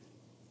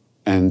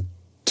 and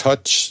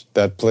touch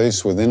that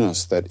place within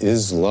us that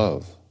is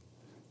love,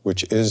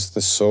 which is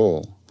the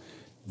soul,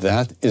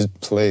 that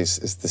place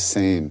is the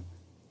same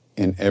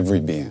in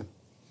every being.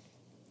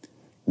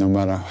 No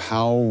matter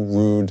how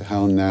rude,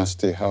 how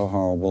nasty, how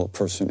horrible a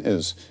person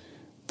is,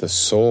 the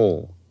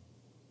soul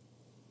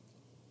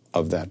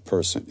of that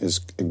person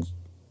is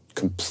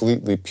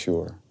completely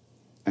pure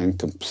and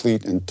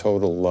complete and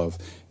total love,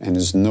 and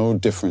is no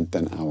different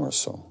than our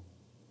soul.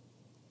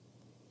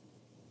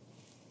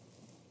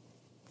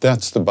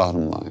 That's the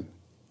bottom line.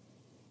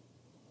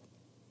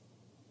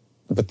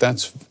 But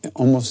that's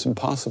almost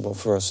impossible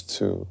for us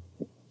to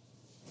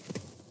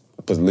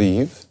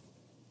believe.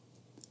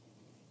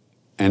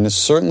 And it's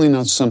certainly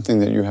not something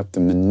that you have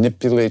to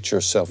manipulate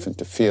yourself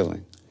into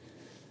feeling.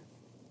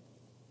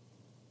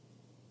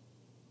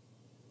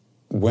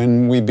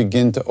 When we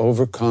begin to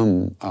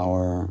overcome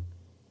our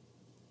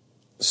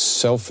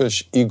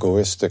selfish,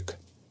 egoistic,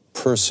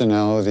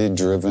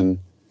 personality-driven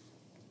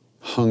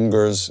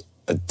hungers,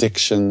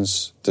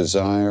 addictions,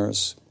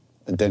 desires,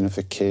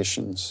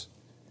 identifications,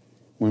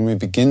 when we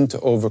begin to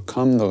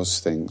overcome those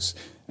things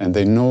and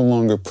they no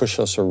longer push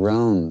us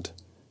around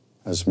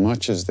as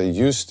much as they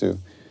used to,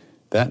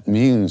 that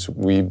means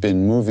we've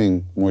been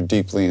moving more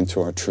deeply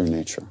into our true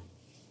nature.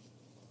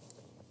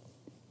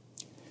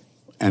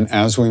 And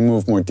as we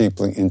move more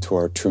deeply into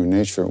our true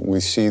nature, we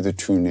see the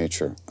true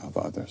nature of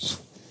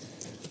others.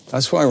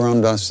 That's why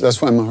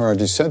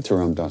Maharaji said to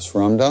Ramdas,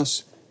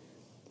 Ramdas,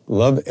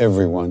 love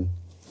everyone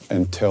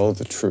and tell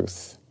the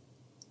truth.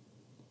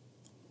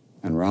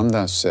 And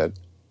Ramdas said,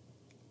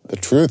 the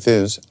truth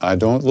is, I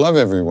don't love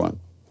everyone.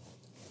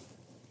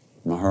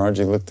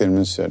 Maharaji looked at him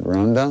and said,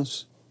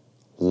 Ramdas,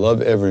 love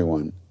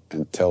everyone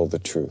and tell the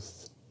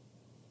truth.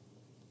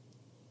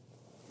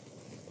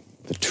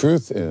 The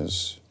truth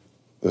is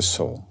the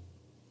soul,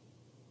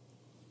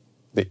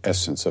 the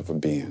essence of a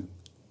being.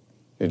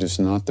 It is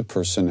not the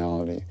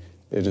personality.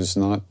 It is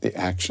not the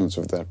actions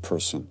of that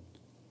person.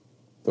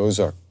 Those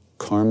are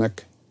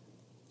karmic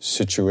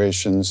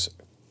situations,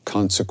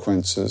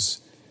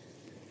 consequences,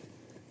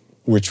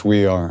 which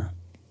we are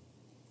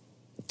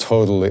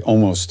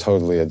almost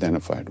totally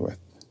identified with.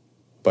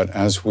 But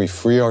as we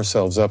free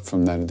ourselves up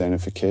from that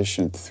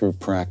identification through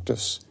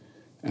practice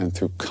and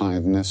through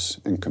kindness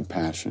and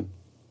compassion,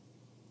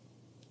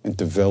 and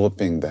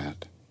developing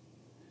that,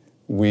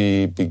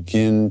 we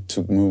begin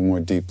to move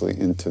more deeply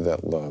into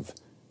that love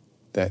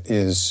that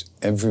is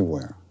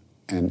everywhere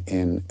and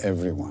in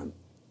everyone.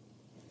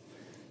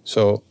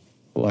 So,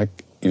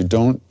 like, you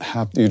don't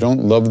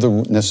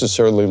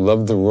necessarily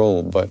love the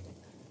role, but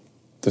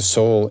the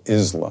soul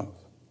is love.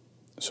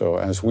 So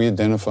as we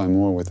identify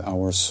more with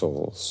our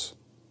souls,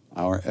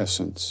 our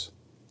essence,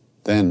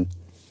 then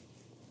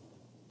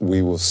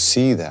we will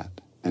see that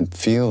and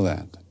feel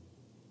that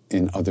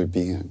in other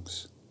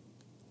beings.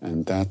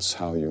 And that's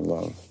how you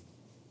love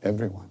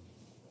everyone.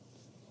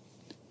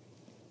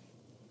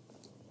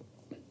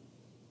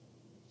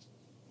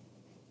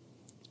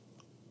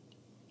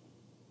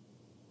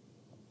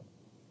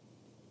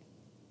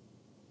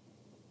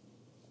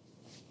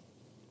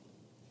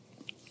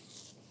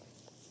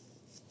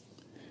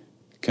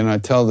 Can I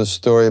tell the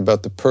story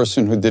about the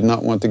person who did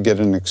not want to get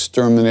an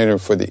exterminator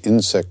for the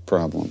insect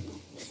problem?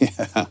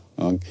 Yeah.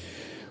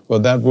 Well,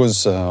 that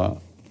was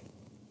an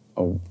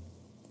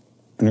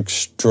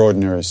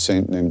extraordinary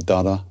saint named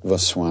Dada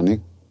Vaswani,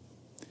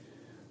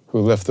 who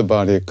left the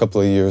body a couple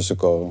of years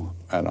ago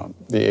at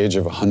the age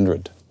of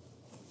 100.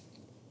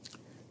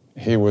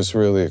 He was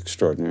really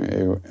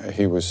extraordinary.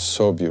 He was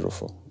so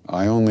beautiful.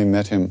 I only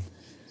met him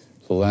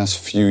the last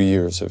few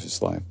years of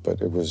his life,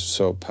 but it was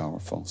so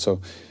powerful.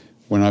 So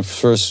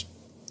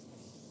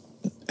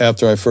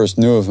after I first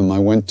knew of him, I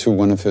went to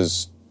one of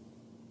his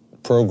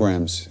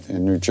programs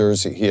in New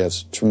Jersey. He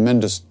has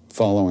tremendous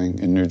following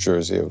in New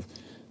Jersey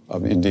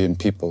of Indian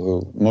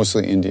people,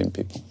 mostly Indian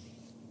people.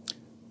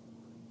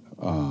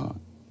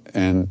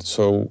 And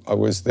so I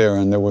was there,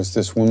 and there was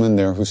this woman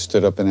there who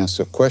stood up and asked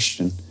a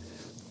question.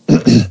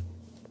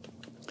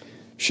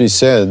 She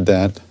said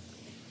that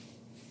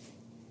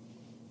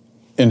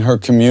in her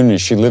community,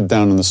 she lived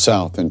down in the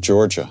South, in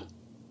Georgia,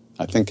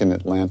 I think in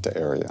Atlanta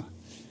area.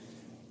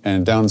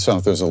 And down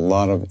south, there's a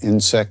lot of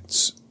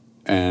insects,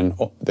 and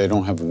they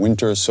don't have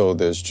winter, so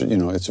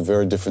it's a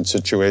very different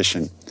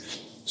situation.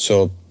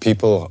 So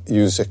people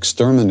use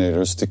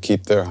exterminators to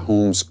keep their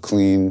homes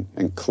clean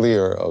and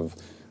clear of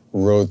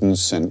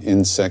rodents and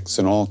insects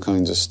and all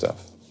kinds of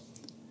stuff.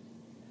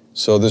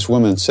 So this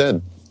woman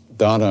said,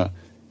 Dada,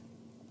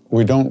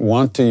 we don't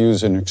want to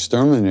use an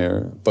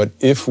exterminator, but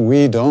if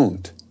we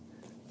don't,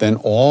 then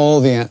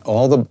all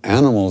the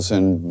animals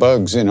and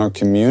bugs in our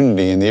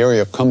community in the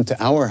area come to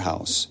our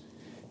house.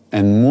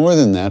 And more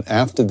than that,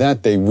 after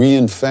that, they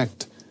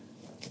reinfect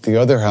the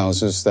other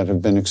houses that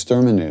have been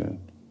exterminated.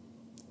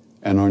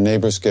 And our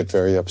neighbors get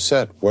very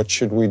upset. What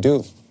should we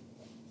do?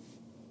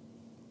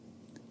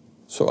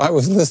 So I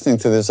was listening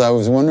to this. I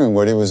was wondering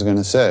what he was going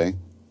to say.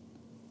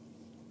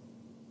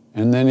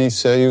 And then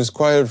he was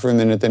quiet for a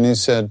minute. Then he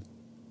said,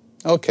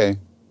 okay,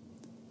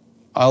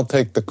 I'll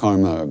take the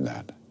karma of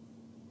that.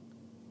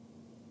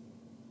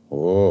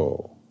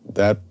 Whoa,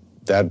 that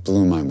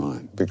blew my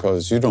mind,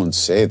 because you don't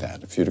say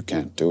that if you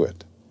can't do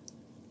it.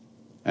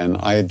 And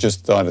I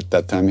just thought at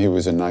that time he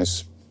was a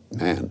nice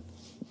man.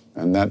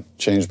 And that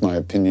changed my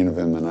opinion of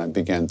him, and I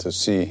began to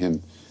see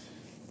him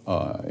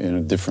in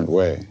a different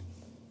way.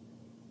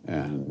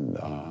 And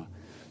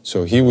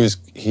so he,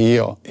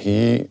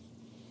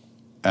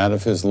 out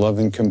of his love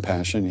and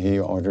compassion, he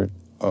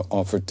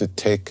offered to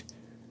take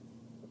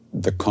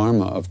the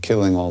karma of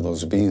killing all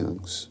those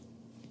beings.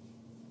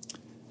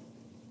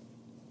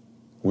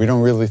 We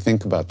don't really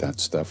think about that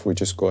stuff. We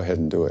just go ahead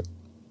and do it.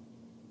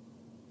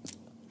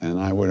 And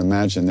I would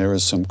imagine there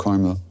is some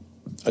karma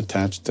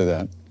attached to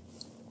that.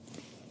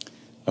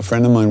 A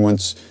friend of mine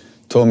once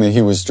told me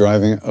he was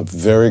driving a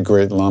very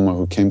great Lama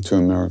who came to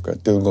America,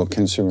 Dilgo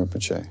Khyentse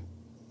Rinpoche,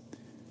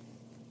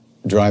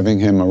 driving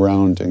him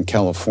around in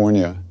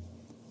California.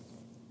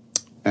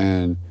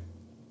 And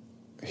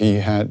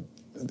the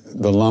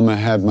Lama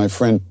had my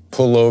friend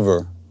pull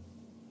over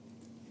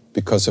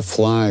because a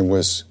fly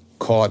was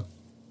caught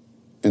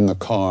in the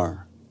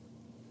car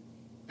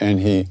and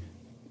he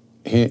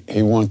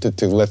wanted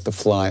to let the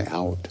fly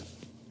out.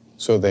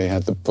 So they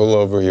had to pull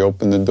over, he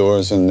opened the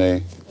doors, and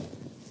they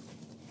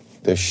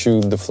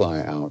shooed the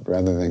fly out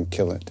rather than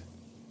kill it.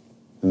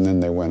 And then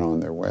they went on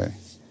their way.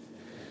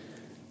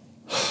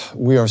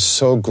 We are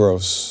so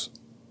gross.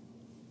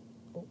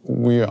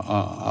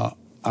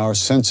 Our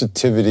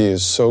sensitivity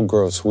is so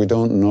gross. We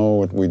don't know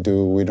what we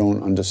do. We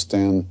don't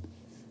understand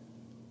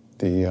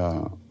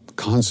the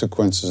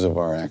consequences of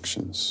our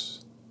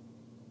actions.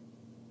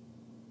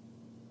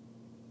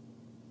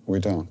 We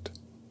don't.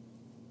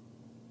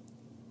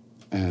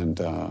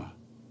 And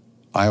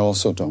I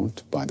also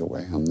don't, by the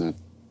way. I'm not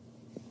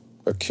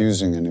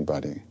accusing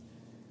anybody.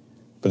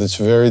 But it's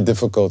very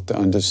difficult to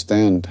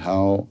understand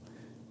how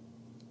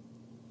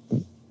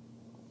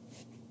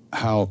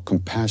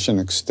compassion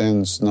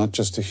extends not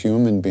just to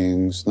human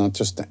beings, not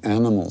just to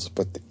animals,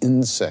 but to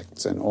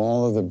insects and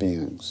all other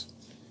beings.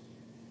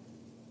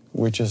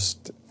 We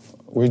just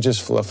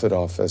fluff it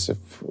off as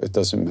if it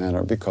doesn't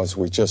matter because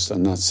we just are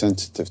not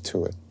sensitive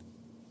to it.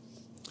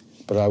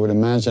 But I would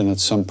imagine at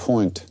some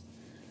point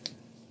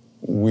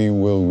we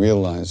will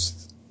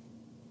realize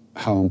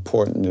how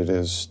important it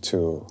is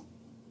to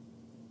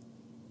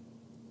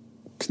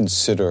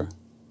consider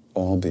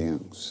all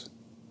beings.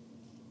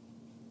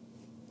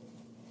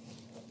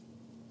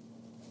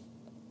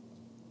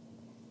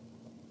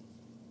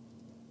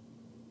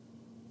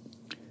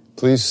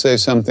 Please say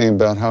something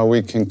about how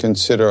we can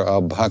consider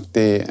our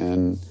bhakti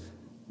and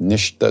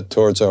nishta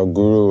towards our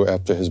guru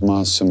after his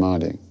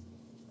Mahasamadhi.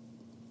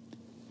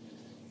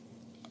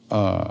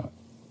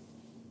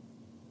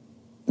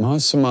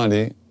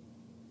 Mahasamadhi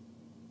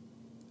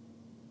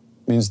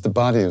means the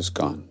body is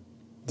gone.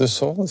 The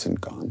soul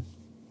isn't gone.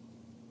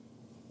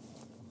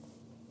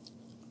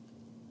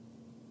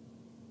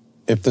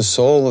 If the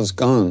soul is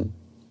gone,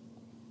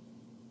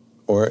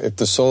 or if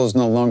the soul is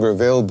no longer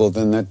available,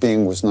 then that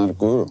being was not a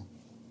guru.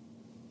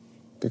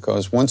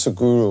 Because once a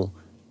guru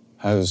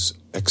has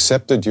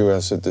accepted you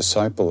as a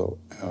disciple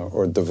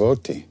or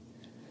devotee,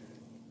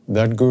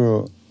 that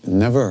guru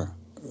never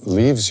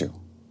leaves you.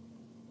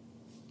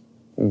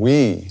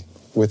 We,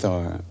 with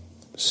our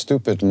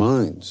stupid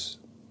minds,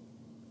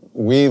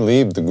 we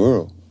leave the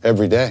guru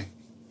every day.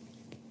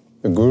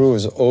 The guru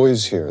is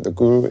always here. The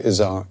guru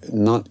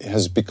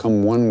has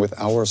become one with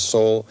our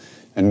soul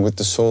and with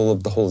the soul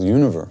of the whole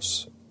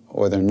universe,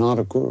 or they're not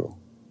a guru.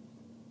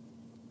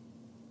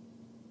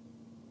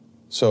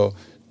 So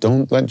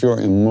don't let your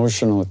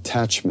emotional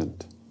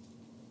attachment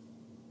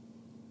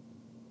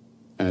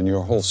and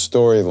your whole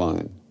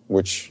storyline,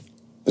 which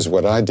is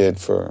what I did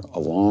for a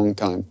long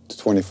time,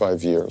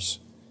 25 years.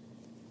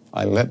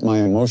 I let my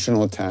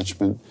emotional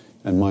attachment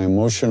and my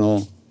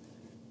emotional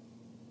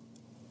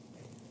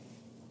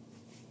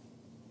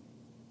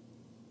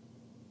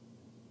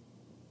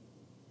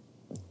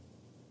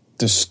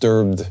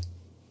disturbed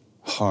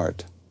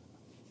heart.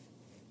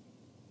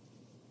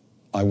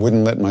 I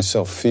wouldn't let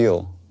myself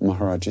feel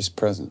Maharaji's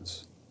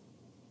presence,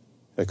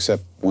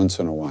 except once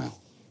in a while,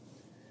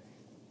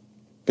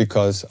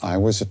 because I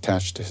was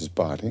attached to his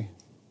body,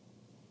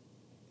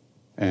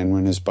 and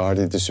when his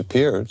body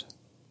disappeared,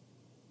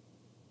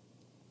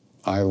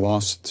 I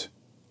lost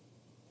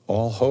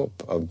all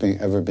hope of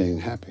ever being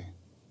happy.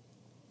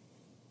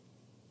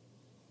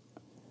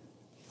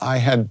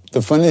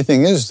 The funny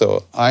thing is,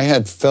 though, I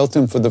had felt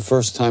him for the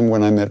first time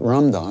when I met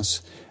Ram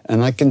Dass,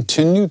 and I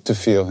continued to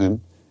feel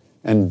him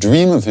and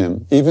dream of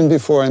him even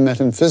before I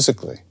met him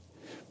physically.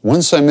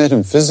 Once I met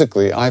him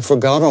physically, I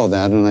forgot all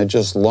that and I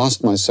just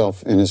lost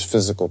myself in his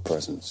physical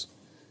presence.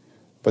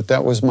 But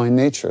that was my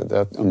nature,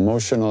 that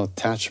emotional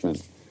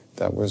attachment.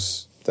 That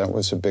was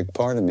a big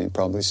part of me,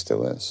 probably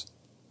still is.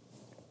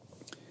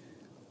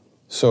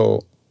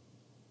 So,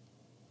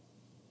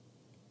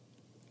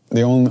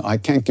 I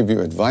can't give you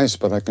advice,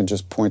 but I can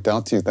just point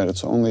out to you that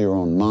it's only your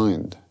own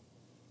mind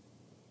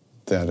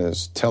that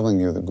is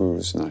telling you the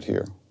Guru's not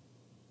here.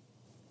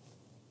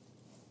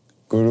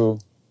 Guru,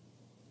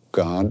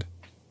 God,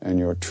 and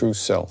your true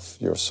self,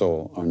 your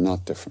soul, are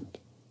not different.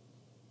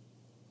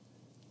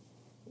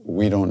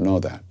 We don't know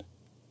that.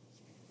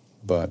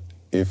 But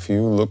if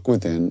you look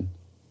within,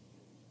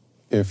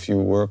 if you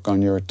work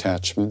on your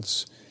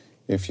attachments,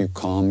 if you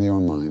calm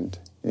your mind,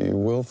 you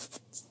will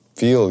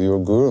feel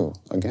your Guru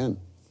again,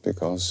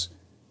 because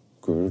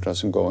Guru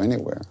doesn't go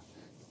anywhere.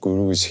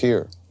 Guru is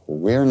here.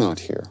 We're not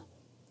here.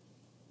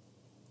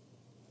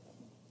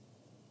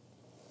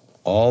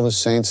 All the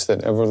saints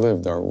that ever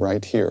lived are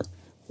right here.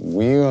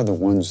 We are the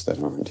ones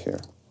that aren't here.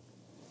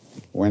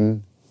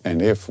 When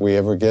and if we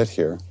ever get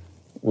here,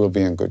 we'll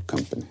be in good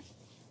company.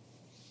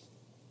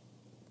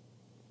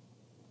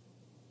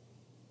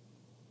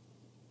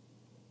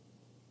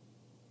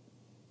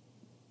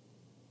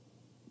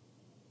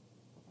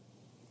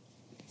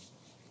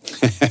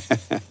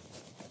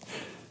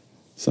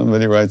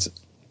 Somebody writes,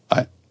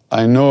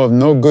 I know of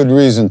no good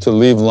reason to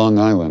leave Long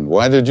Island.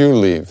 Why did you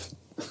leave?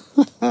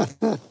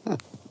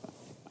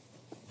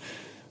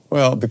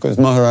 Well, because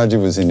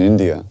Maharaji was in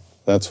India.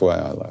 That's why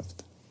I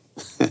left.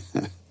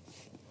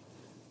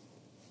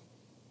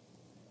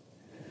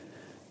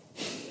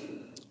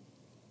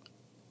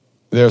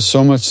 there's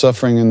so much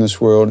suffering in this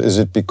world? Is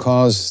it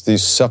because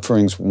these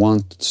sufferings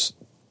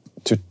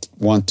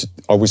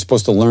are we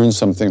supposed to learn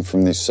something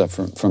from these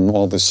suffering, from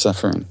all this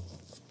suffering?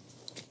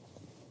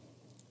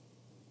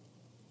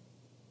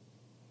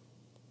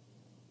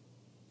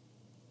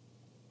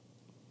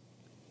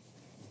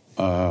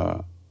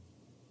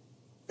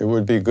 It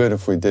would be good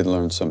if we did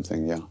learn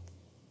something, yeah.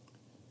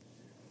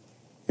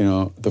 You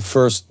know, the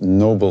first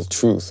noble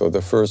truth, or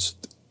the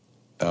first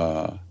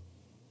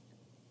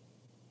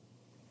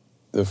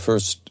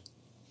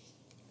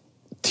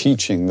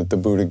teaching that the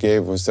Buddha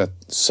gave was that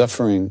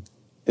suffering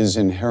is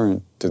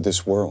inherent to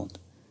this world.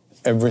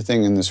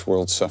 Everything in this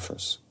world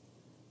suffers.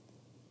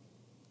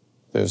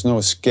 There's no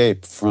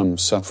escape from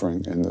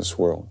suffering in this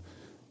world.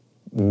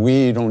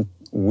 We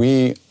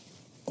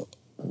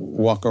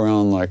walk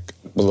around like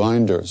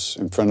blinders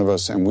in front of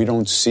us, and we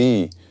don't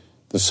see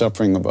the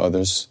suffering of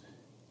others,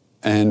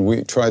 and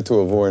we try to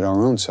avoid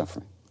our own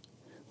suffering.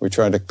 We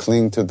try to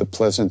cling to the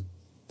pleasant,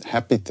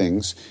 happy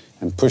things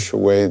and push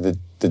away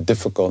the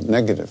difficult,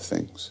 negative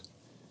things.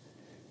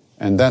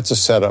 And that's a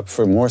setup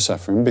for more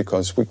suffering,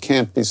 because we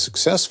can't be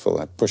successful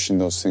at pushing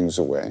those things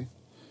away,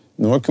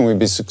 nor can we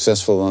be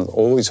successful at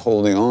always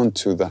holding on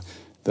to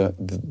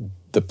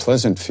the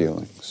pleasant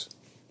feelings.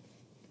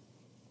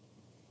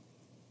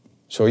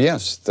 So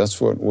yes, that's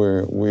what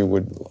we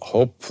would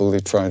hopefully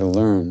try to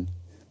learn,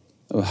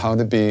 how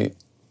to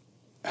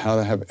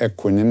have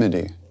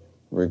equanimity,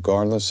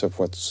 regardless of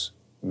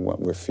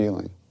what we're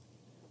feeling,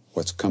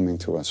 what's coming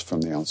to us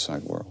from the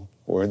outside world,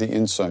 or the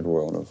inside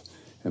world of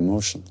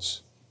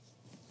emotions.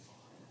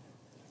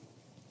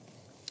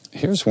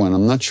 Here's one,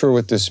 I'm not sure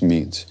what this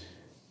means.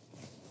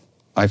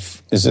 I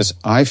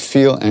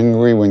feel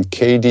angry when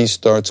KD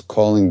starts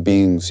calling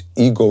beings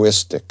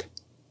egoistic.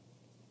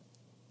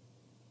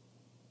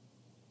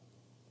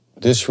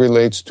 This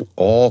relates to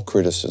all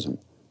criticism.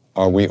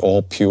 Are we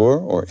all pure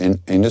or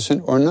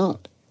innocent or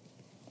not?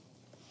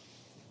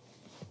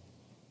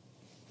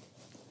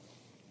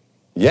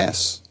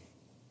 Yes.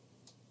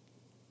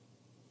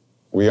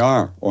 We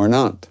are or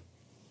not.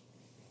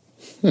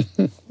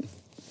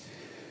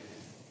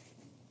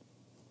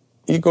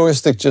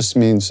 Egoistic just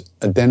means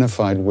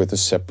identified with a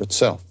separate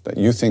self, that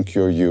you think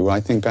you're you,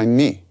 I think I'm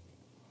me.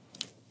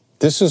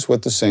 This is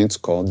what the saints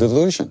call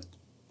delusion.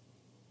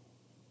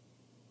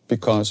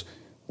 Because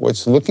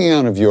what's looking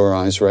out of your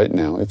eyes right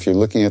now, if you're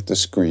looking at the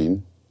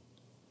screen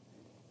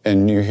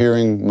and you're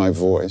hearing my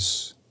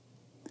voice,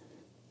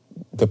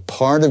 the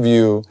part of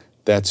you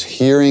that's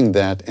hearing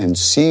that and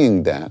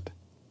seeing that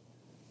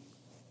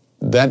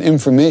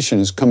information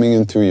is coming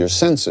in through your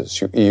senses,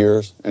 your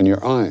ears and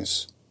your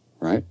eyes,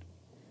 right?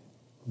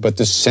 But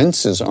the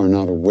senses are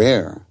not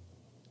aware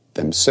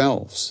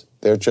themselves.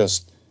 They're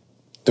just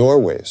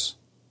doorways,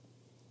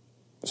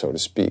 so to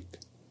speak.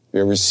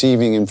 They're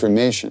receiving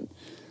information.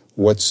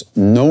 What's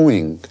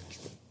knowing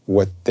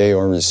what they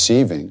are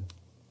receiving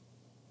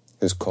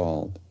is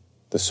called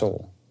the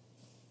soul.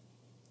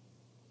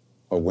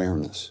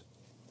 Awareness.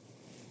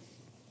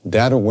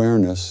 That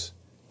awareness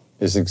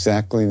is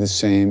exactly the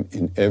same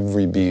in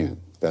every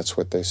being. That's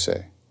what they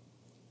say.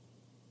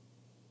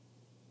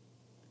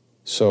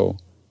 So,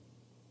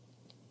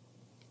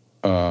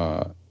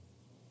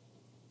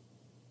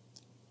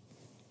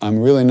 I'm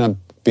really not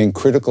being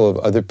critical of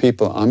other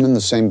people. I'm in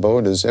the same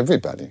boat as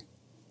everybody.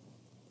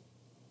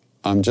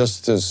 I'm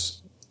just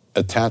as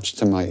attached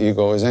to my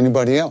ego as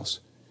anybody else.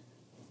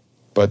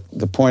 But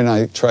the point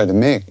I try to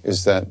make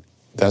is that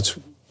that's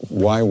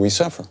why we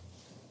suffer.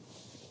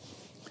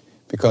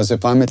 Because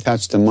if I'm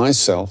attached to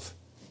myself,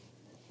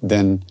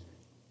 then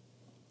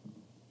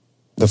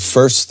the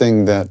first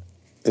thing that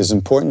is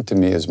important to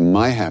me is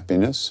my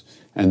happiness,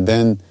 and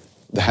then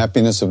the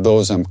happiness of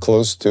those I'm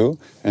close to,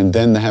 and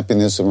then the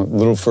happiness of a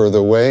little further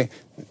away,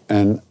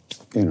 and,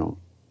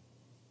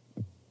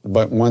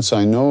 but once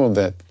I know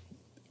that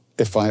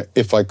if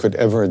I could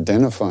ever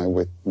identify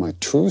with my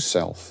true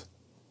self,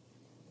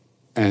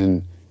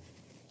 and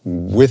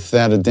with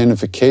that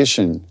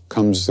identification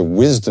comes the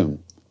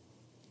wisdom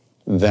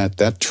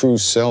that true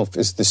self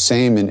is the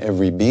same in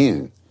every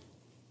being,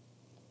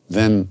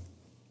 then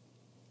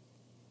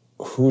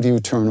who do you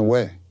turn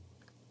away?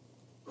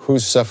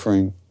 Whose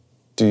suffering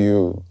do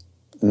you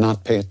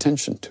not pay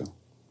attention to?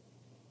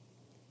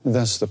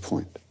 That's the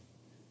point.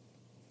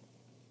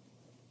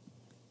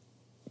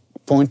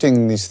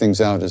 Pointing these things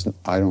out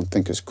I don't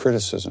think is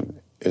criticism.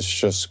 It's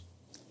just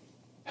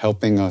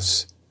helping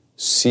us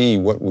see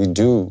what we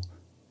do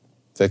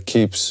that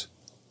keeps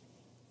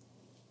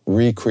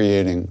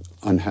recreating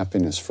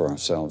unhappiness for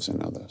ourselves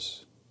and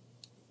others.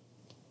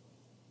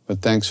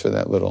 But thanks for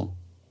that little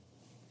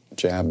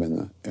jab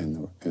in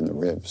the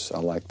ribs. I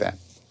like that.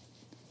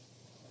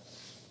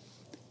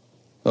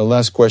 The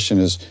last question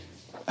is,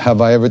 have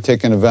I ever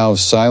taken a vow of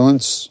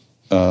silence?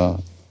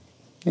 While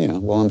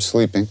I'm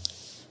sleeping.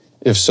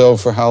 If so,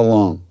 for how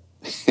long?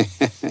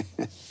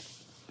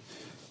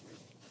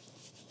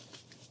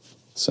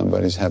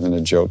 Somebody's having a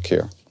joke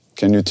here.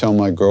 Can you tell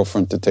my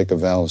girlfriend to take a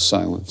vow of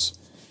silence?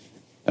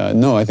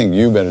 No, I think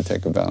you better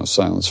take a vow of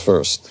silence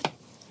first.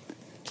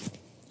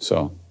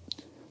 So,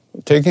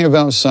 Taking a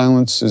vow of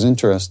silence is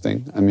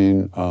interesting. I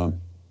mean,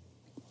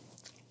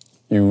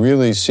 you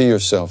really see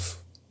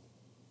yourself,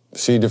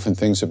 see different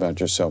things about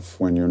yourself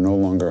when you're no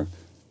longer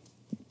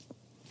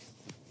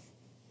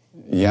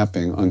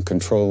yapping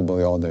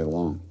uncontrollably all day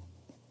long.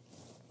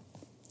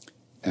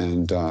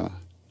 And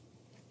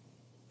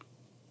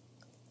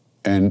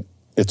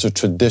it's a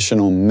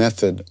traditional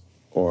method,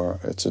 or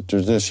it's a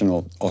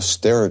traditional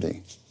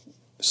austerity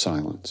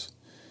silence.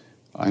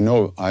 I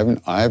know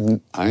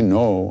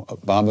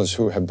Babas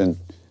who haven't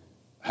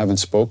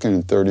spoken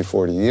in 30,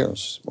 40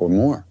 years or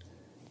more,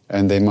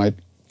 and they might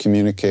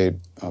communicate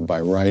by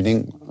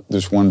writing.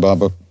 This one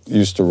Baba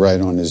used to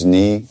write on his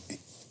knee,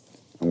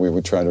 and we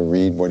would try to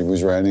read what he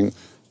was writing.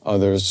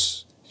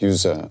 Others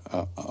use a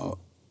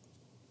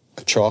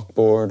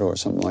chalkboard or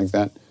something like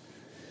that.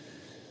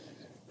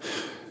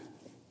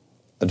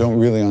 I don't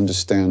really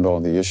understand all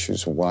the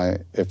issues why,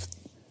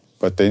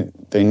 but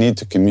they need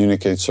to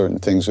communicate certain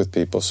things with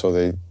people,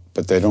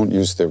 but they don't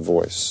use their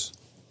voice.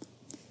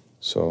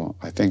 So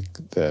I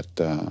think that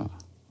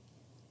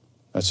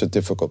that's a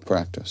difficult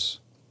practice.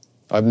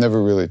 I've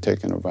never really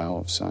taken a vow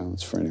of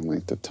silence for any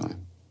length of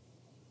time.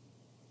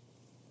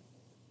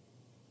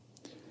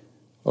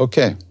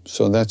 Okay,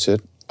 so that's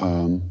it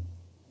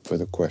for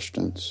the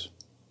questions.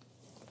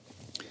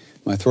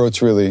 My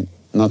throat's really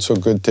not so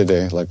good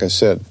today. Like I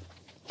said,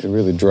 it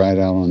really dried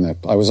out on that.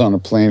 I was on a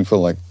plane for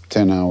like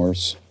 10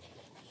 hours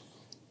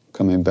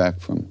coming back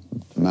from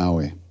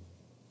Maui.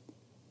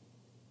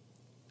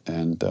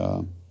 And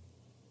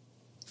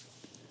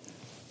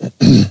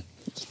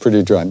it's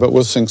pretty dry, but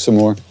we'll sing some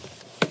more.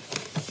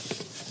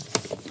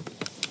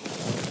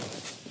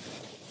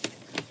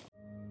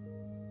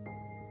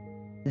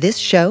 This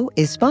show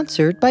is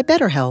sponsored by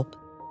BetterHelp.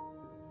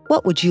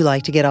 What would you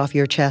like to get off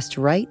your chest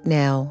right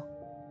now?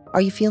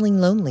 Are you feeling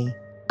lonely,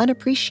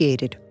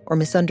 unappreciated, or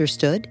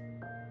misunderstood?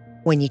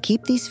 When you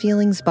keep these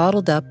feelings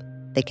bottled up,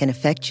 they can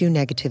affect you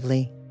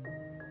negatively.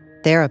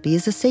 Therapy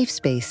is a safe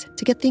space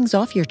to get things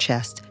off your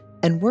chest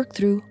and work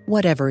through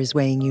whatever is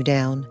weighing you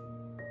down.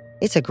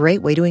 It's a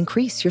great way to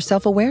increase your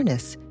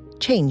self-awareness,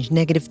 change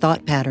negative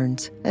thought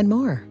patterns, and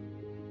more.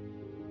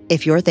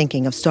 If you're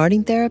thinking of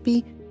starting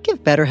therapy,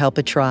 give BetterHelp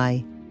a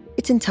try.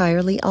 It's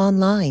entirely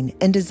online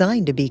and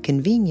designed to be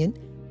convenient,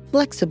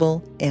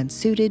 flexible, and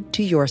suited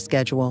to your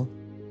schedule.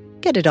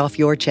 Get it off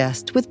your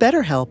chest with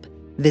BetterHelp.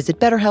 Visit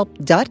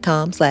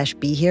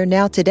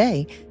BetterHelp.com/BeHereNow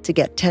today to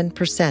get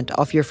 10%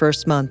 off your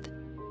first month.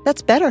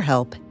 That's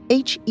BetterHelp,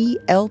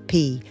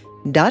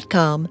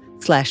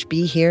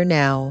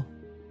 HELP.com/BeHereNow.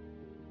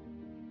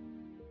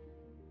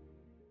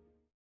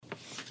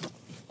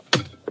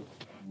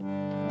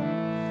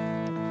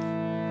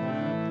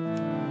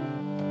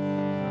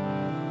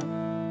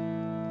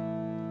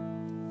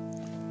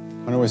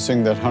 Why don't we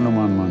sing that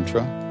Hanuman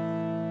mantra?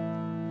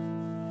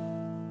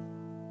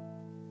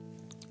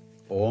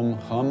 Om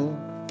Ham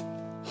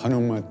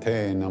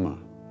Hanumate Namah.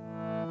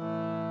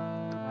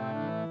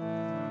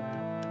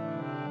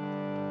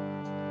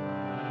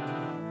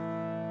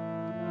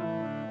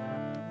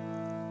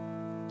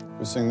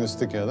 We sing this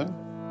together.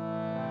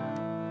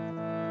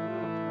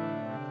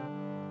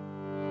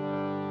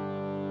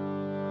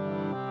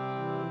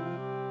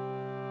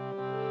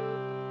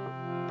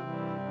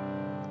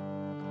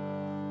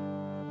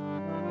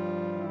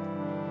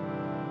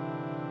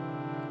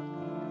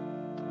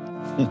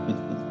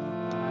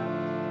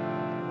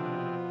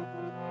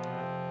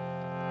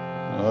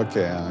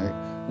 Okay,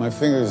 my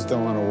fingers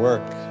don't want to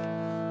work.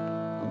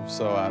 I'm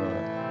so out of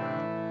it.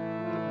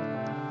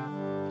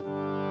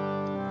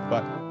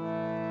 But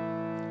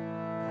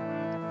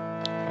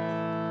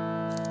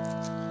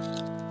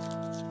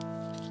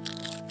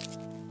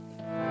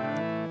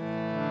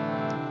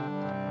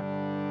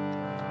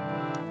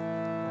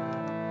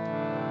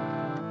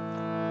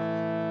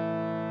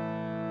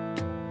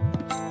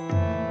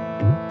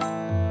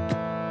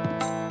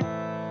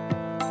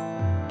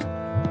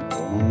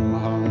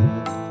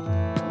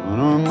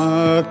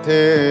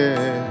Hanumate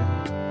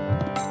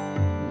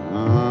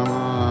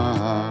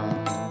Namah.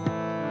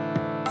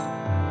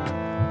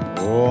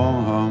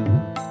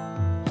 Om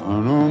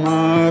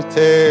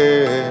Hanumate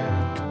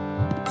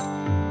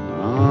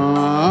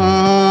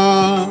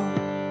Namah.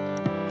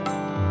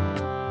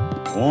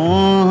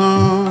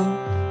 Om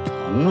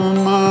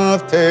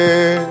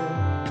Hanumate.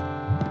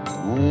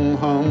 Om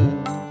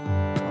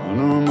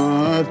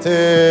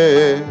Hanumate.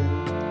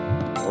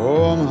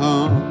 Om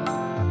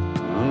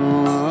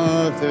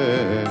Hanumate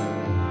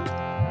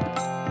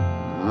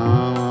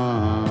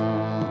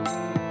Namah.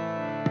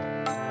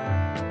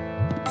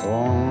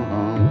 Om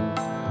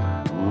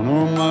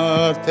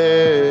Hanumate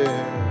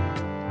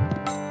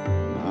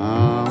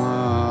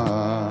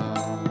Namah.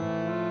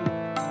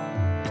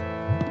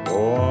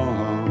 Om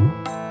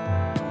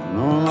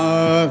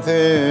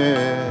Hanumate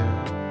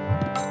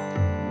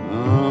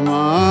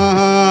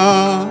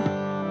Namah.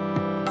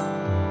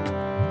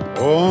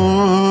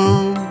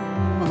 Om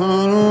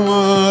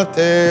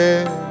Hanumate.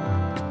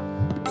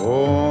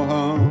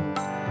 Om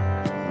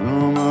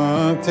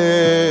Hanumate.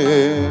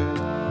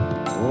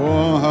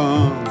 Om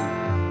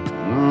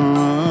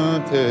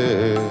Hanumate.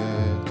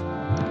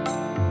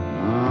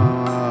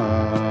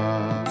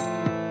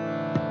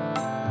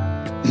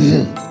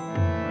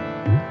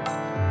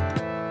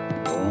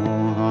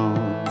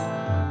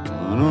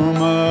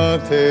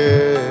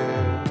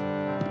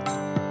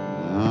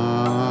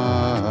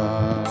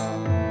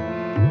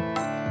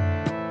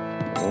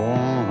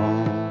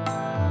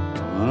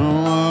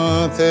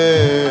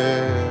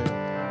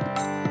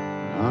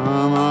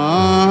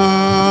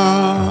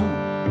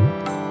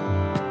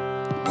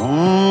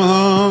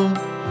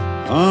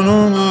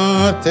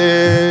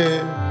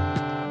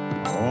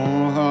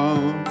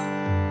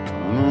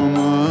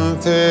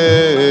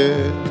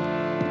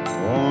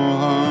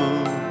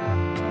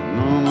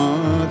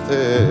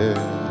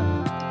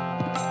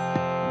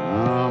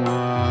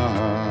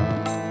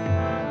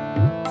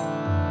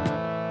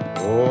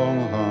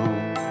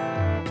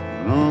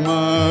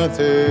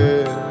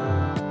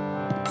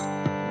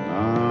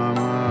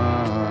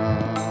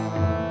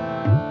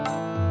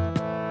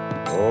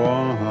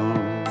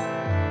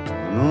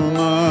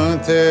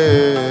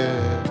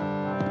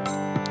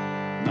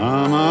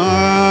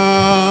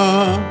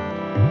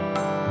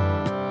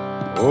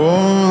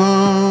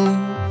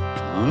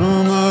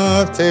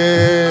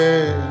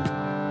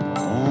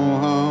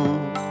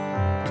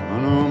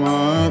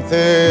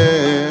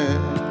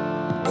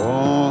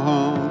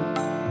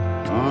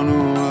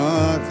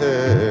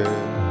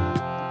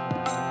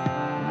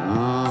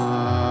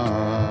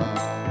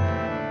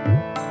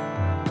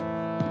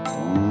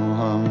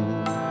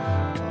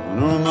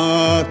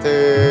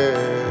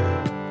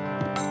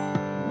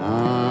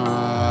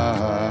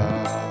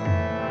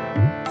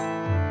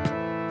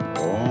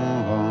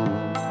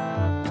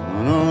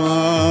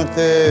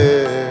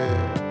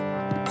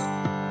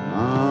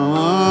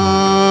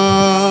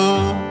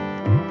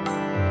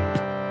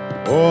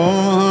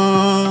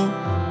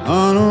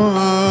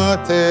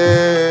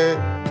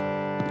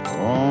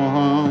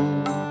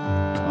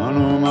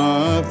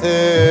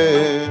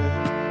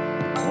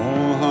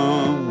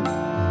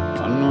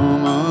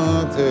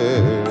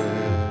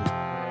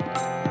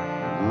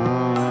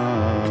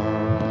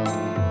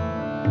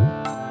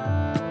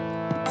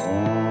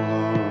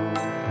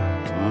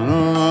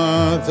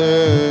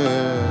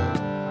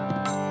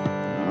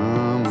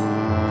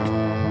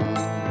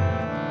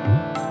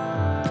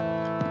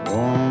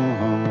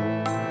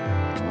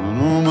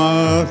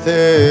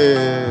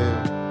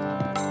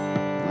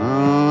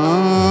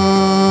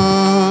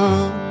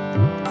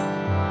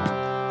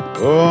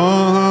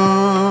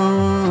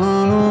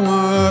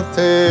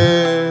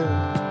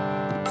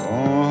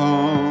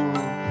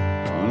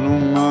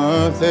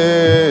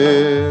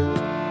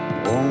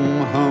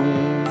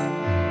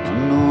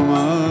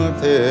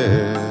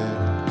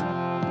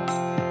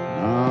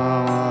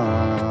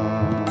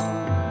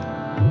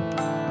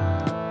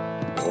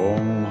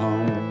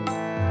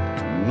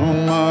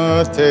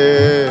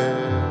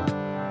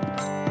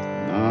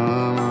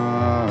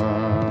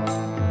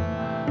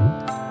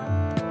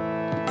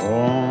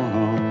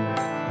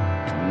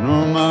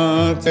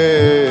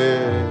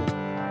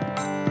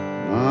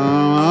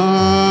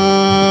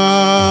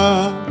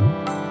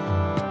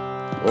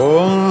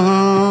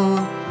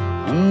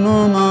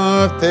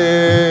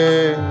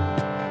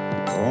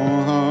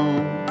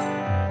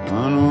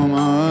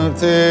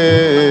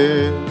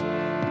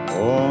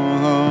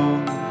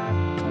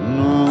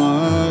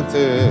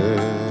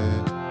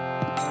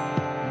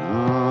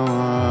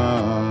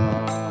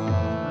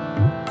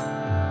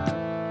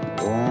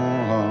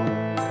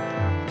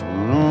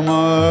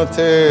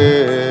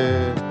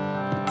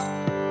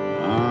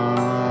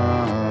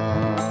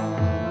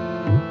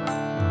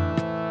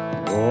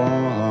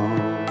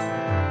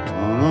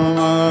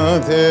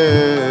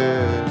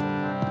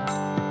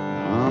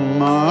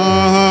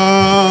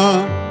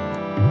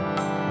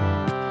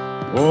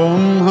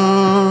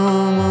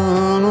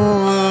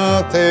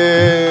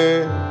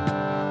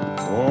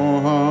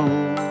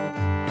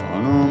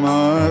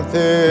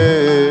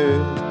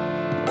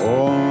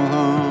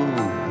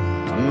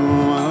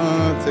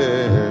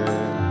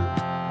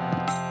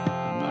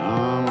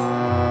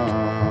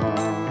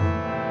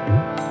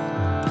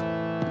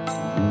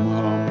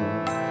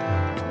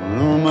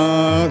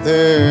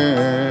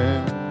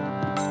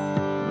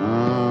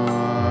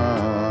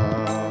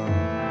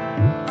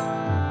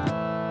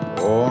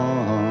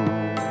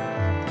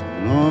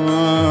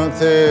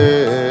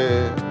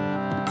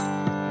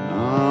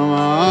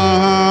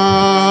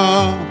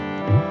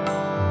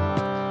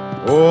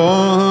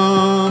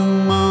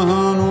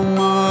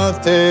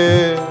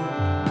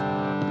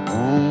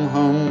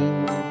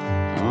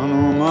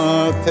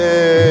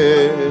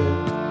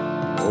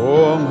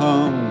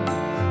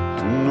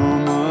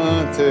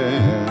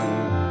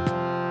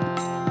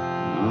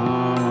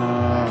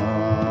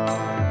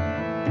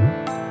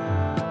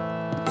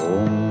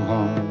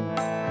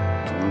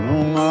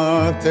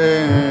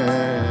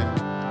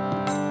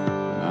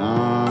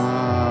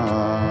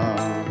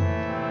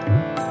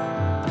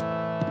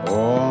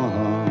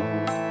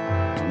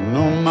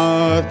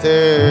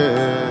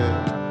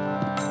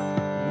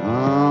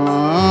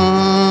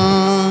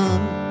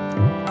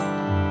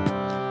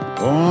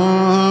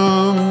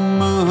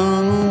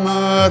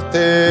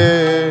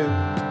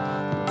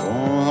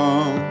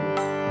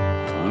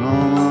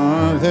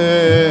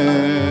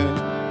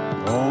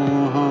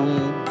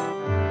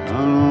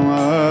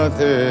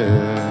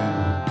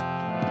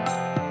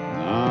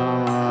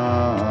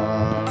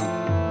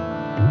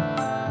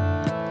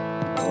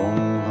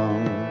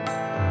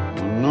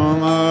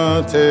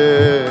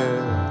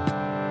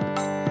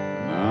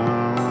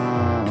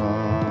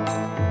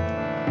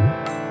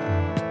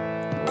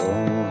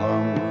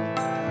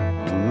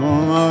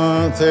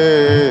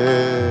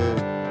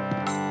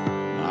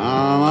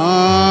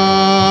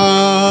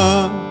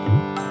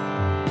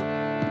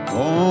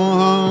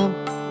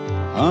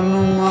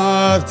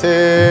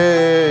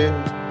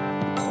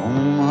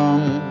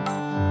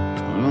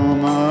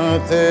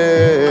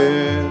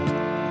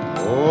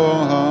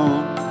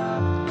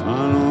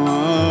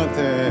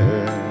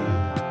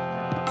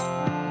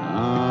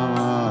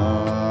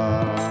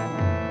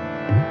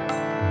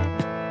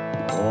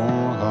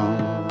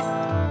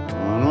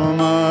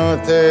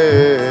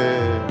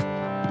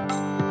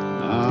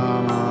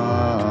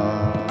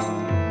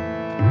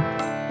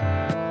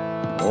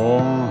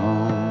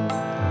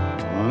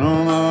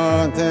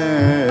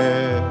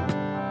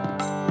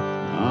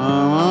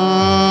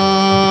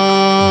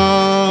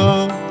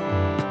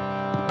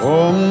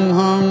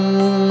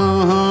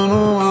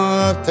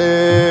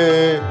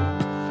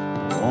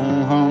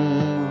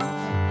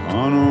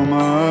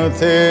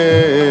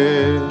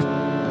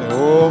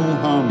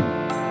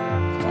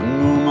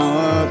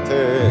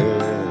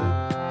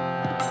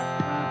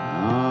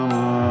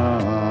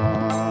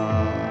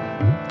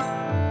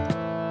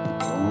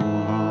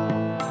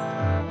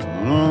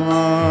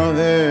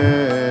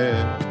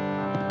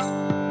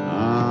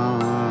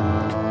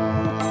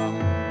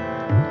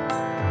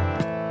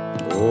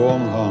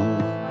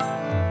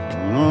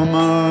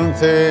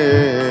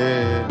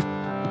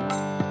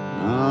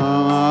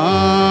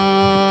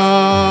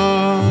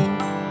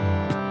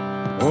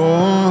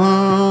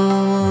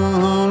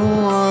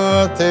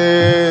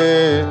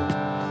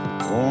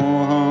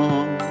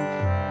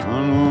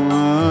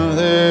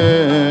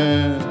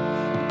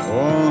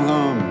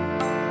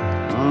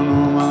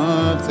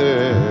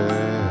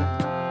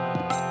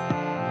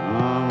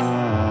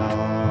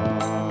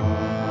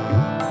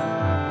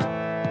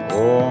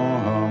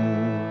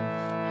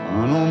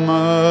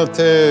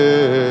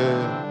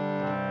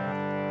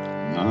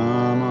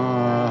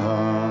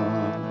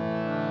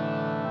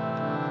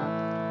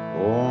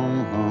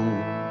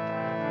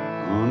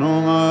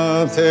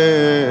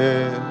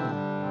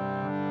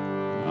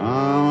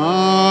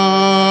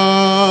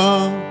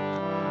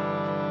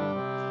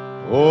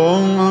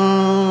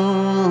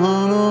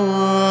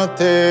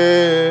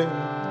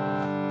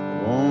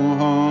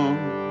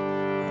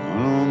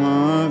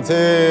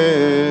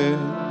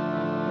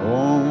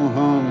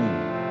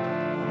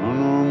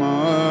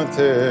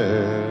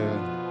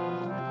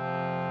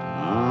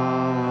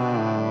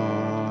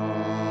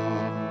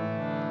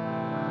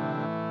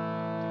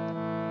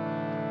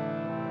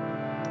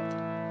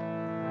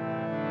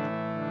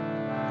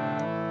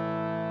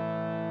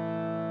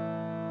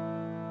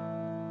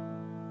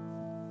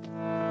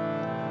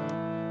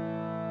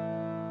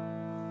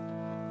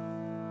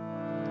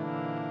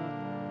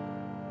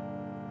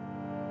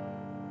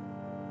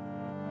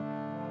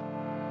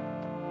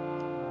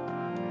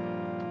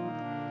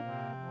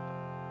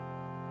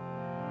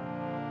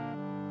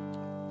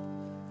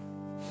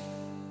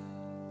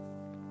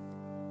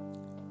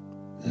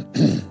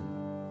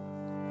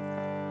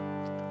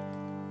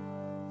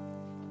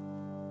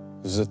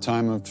 This is a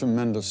time of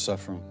tremendous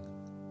suffering.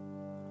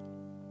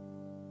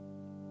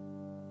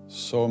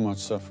 So much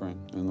suffering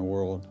in the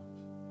world.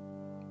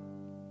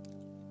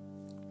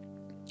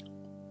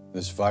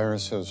 This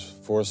virus has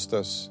forced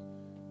us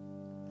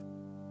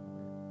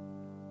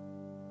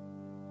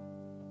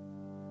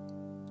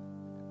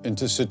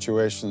into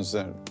situations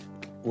that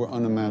were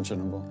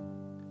unimaginable.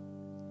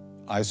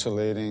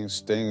 Isolating,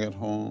 staying at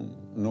home,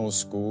 no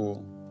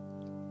school.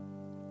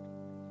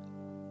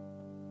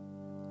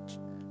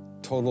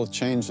 Total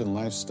change in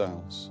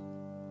lifestyles.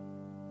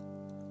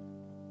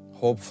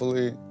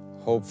 Hopefully,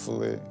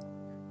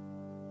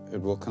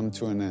 it will come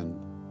to an end.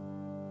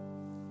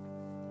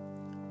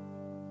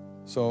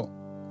 So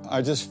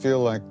I just feel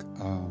like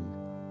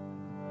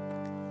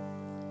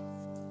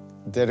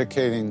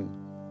dedicating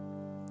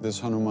this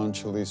Hanuman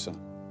Chalisa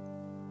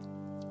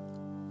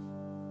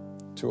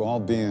to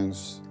all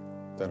beings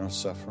that are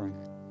suffering.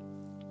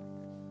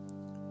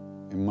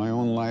 In my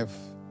own life,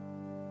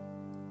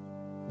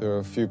 there are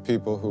a few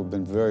people who have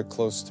been very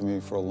close to me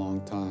for a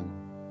long time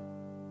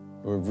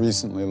who have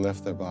recently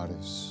left their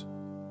bodies.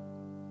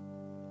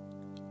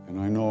 And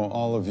I know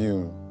all of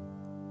you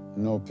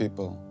know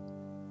people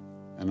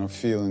and are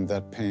feeling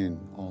that pain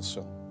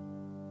also.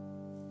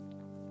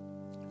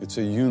 It's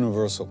a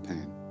universal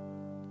pain.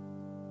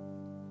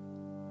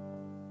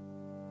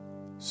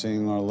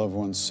 Seeing our loved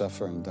ones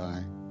suffer and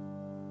die.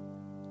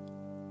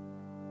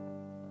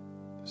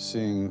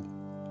 Seeing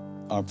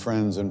our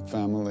friends and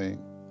family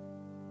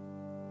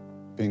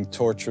being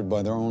tortured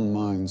by their own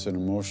minds and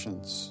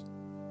emotions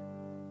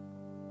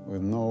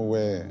with no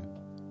way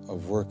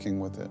of working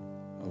with it,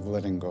 of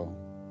letting go.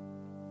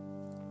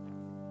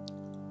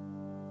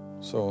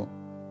 So,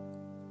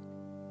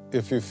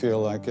 if you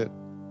feel like it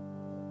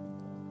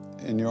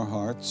in your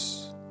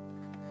hearts,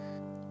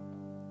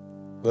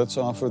 let's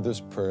offer this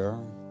prayer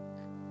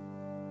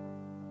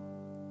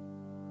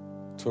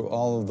to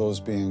all of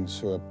those beings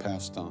who have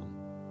passed on.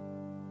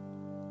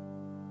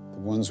 The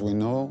ones we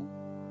know,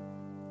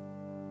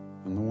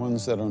 and the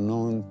ones that are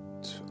known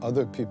to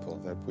other people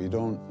that we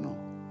don't know.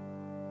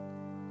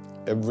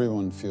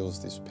 Everyone feels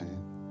this pain.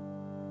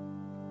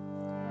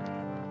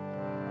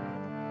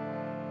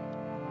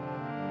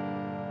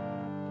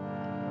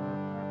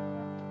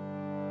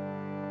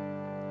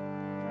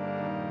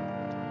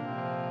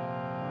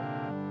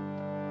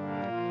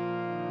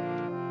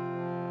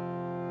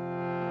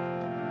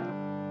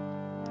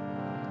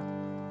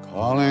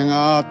 Calling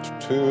out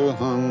to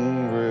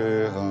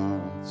hungry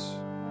hearts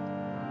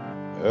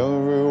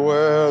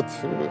everywhere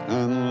through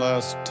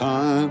endless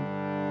time.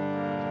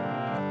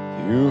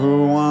 You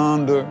who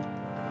wander,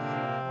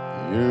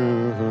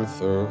 you who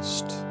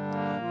thirst,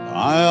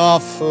 I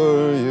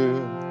offer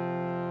you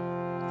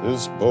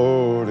this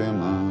bold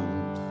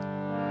demand.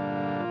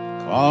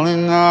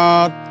 Calling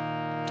out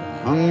to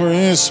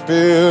hungry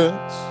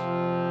spirits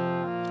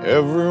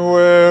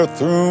everywhere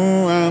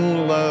through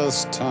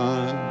endless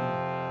time.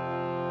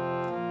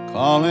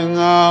 Calling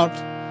out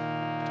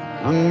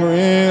to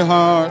hungry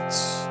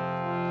hearts,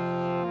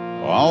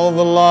 all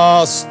the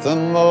lost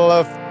and the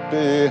left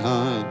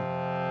behind.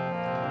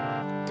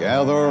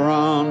 Gather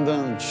round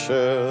and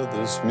share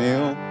this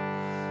meal,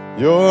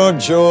 your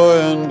joy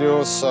and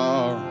your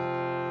sorrow,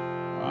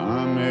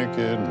 I make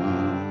it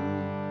mine.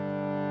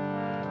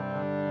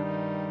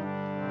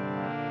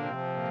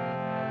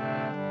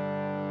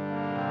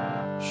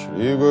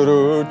 Shri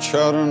Guru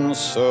Charana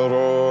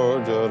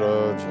Saroja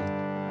Raja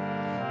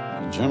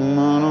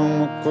Jamana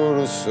Mukur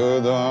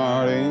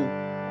Sudari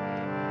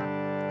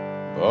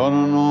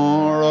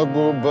Parano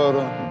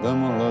Raghubara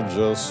Bimala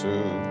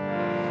Jasu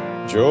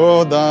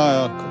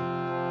Jodayaka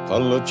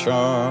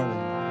Palachari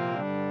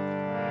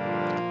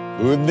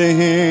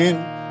Buddhihin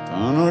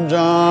Tanu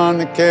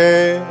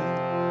Janake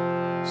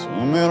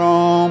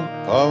Sumiram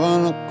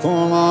Pavan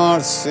Kumar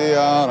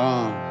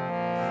Siaram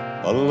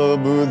Alla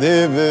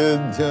Buddhi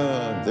Vidya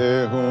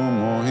Dehu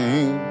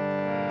Mohin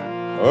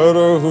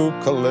Harahu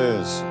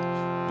Kales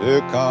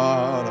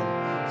Vikara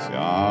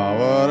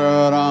Syavara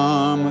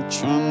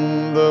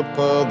Ramachandra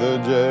Pada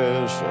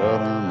Jai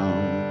Sharanam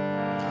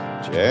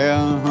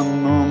Jaya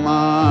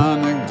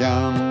Hanuman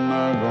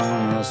Gyana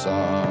Guna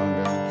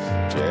Saga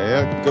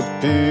Jaya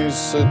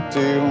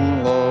Kapisati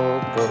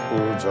Loka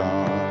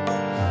Ujaga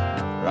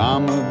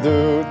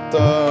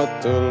Ramaduta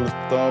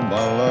Tulta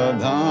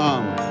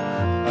Baladham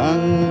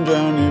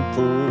Anjani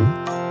Pur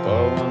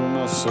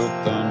Pavana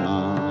Sutana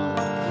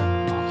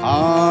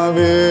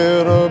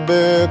Mahavira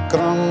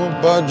Bikram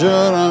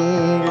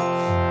Bajrangi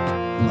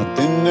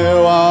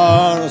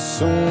Matinewar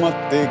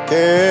Sumati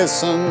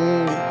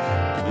Kesangi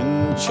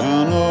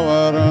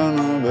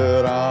Chanvarana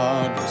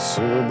Viraj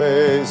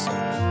Subesa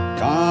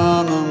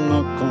Kanana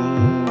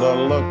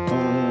Kundala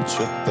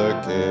Kunchita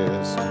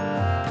Kesa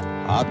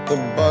At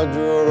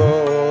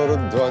Bajuror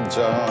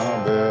Dvaja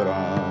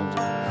Viraj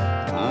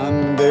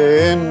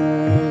Ande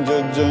Munja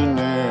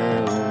Jane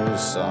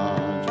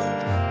Usaja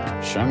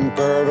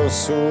Shankara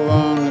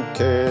Suvana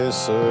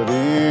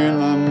Kesari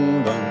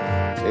Nandan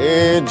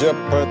Teja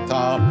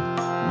Pratap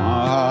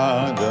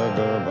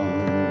Mahajagabam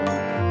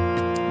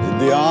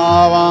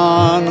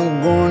Vidyavan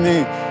Guni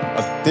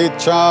Ati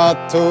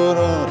Chatur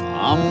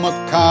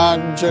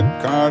Amakaj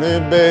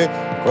Karibe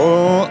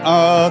Ko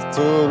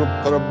Atur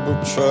Prabhu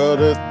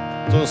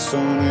Charita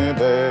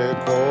Sunibe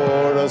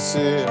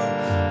Korasi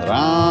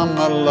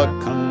Rama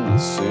Lakhan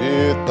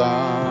Sita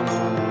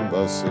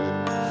Manabasi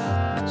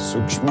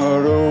Sukshma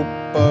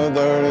Rupa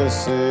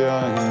Darisiya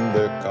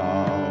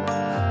Hindikav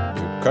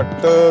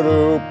Yukata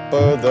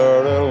Rupa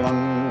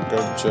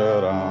Darilanka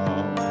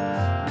Jarav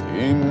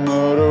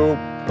Bhima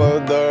Rupa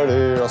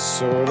Padare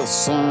Asura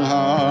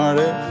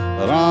Sanhare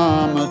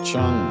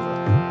Ramachandra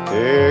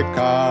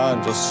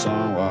Ke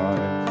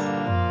Samvare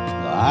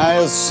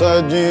Laya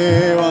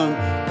Sajivan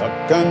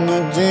Takana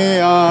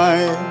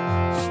Jiyai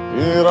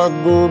Shri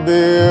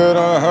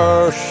Raghubira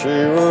Harshi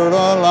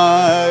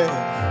Udalai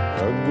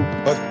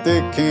Raghupati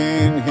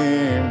Kinhi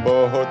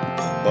Bahut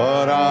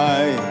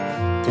Barai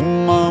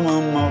Tumma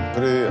Mama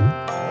Priya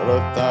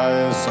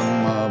Rataya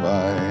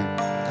Samavai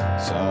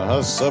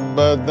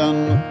Sahasabadan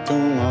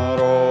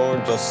Tumaro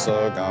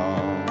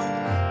Jasagam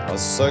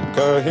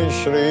Asakahi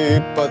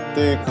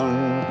Shripati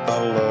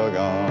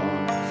Kantalaga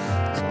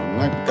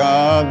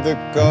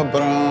Sanakadika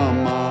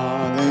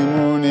Brahmani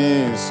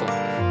Munisa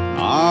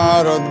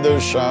Narada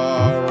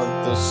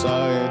Sharada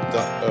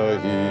Saita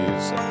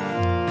Ahisa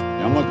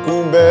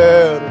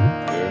Yamakuber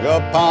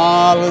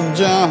Yagapal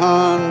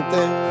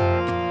Jahante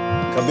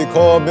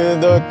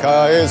Kabikobida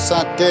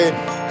Kaisake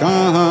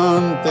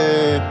Kahante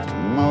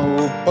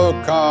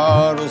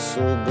Upakar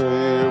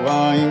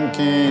Sugriva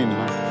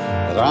Inkina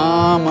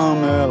Rama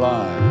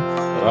Melai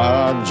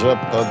Raja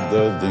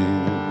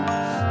Padadin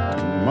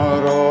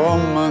Maro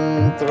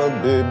Mantra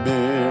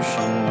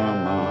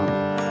Bibhishanama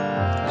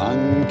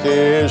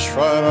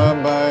Ankeshwara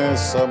Bhai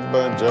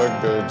Sabha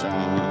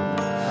Jagajan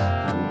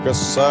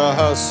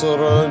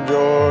Gasahasura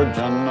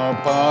Jojana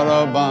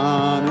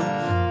Parabhani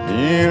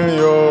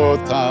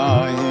Vilyota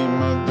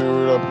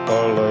Madura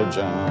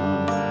Palajan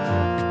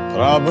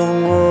Prabhu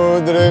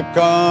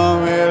Mudrika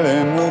Vele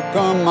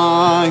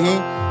Mukamahi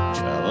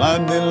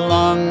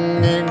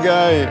Chaladilangi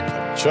Gai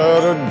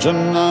Achara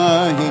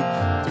Janahi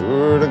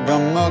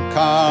दुर्गम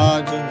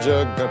काज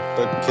जगत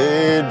के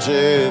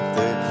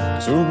जेते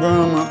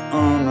सुगम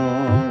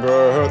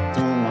अनुग्रह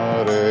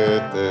तुम्हारे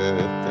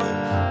तेते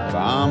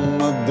राम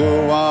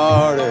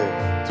दुआरे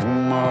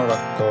तुम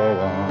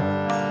रखवारे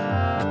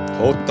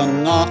होता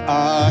ना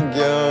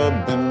आज्ञा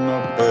बिन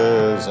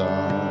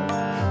पैजार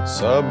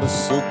सब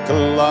सुख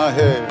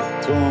लाहे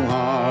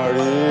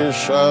तुम्हारी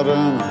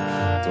शरण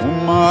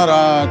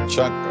तुम्हारा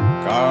चक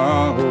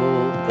काहू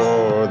को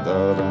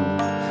धर्म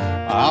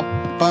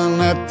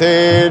अपन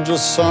तेज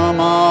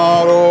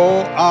समारो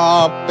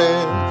आपे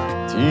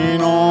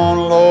तीनों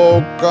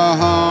लोक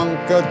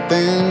हांक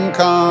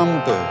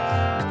तिंकांपे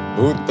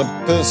भूत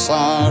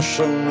पिशाच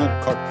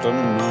निकट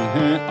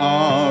नहीं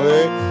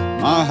आवे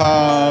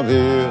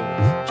महावीर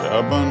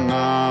जब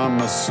नाम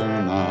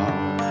सुना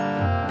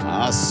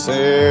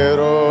नासे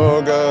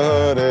रोग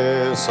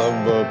हरे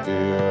सब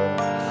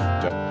पीर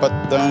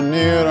जपत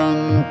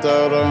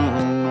निरंतर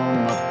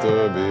हनुमत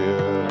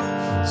बीर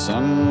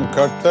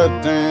संकट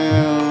ते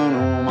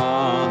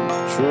हनुमान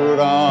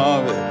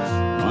छुड़ावे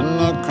मन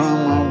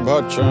क्रम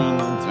भजन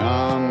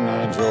ध्यान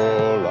जो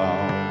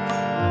लावे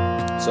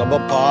सब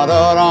पार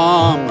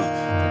राम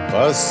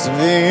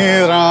तपस्वी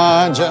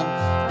राजा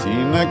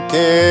तीन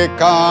के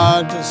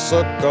काज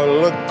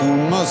सकल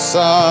तुम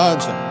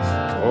साजा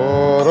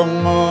और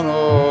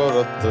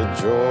मनोरथ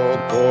जो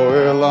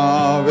कोई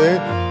लावे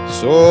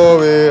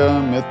सोवे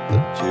अमित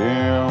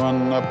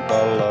जीवन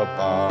पल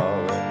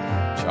पावे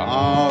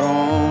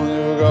चारों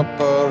युग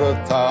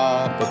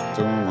प्रताप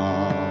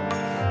तुम्हारा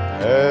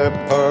है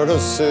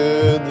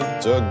प्रसिद्ध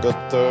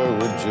जगत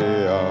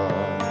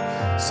उजियारा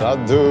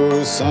साधु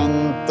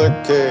संत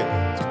के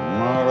तुम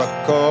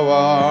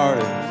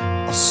रखवारे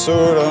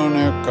असुर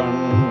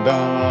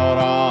निकंदन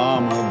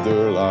राम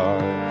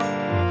दुलारे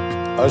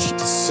अष्ट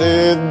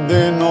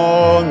सिद्धि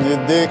नौ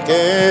निधि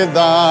के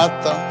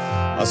दाता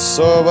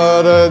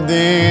असवर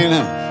दीन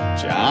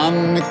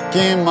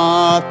जानकी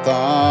माता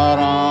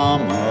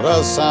राम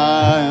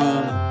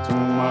रसायन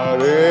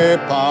तुम्हारे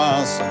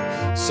पास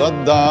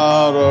सदा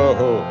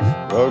रहो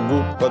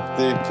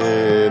रघुपति के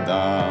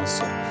दास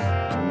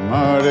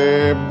तुम्हारे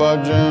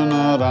भजन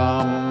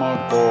राम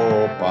को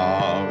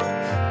पावे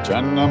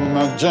जन्म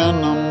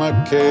जन्म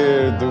के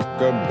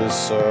दुख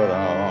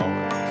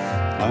बिसरावे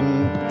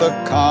अंत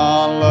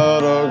काल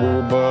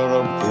रघुबर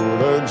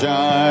पुर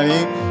जाई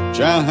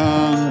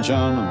जहाँ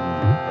जन्म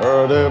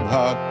हृदय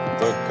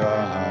भक्त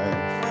कहाई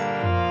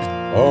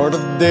और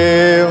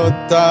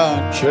देवता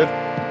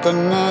चित्त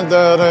न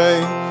डरे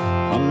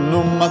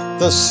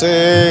हनुमत से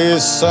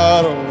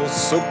सर्व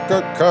सुख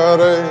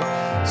करे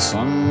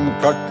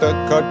संकट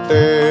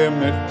कटे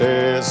मिटे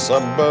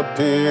सब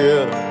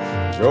पीर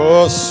जो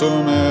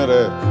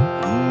सुमेरे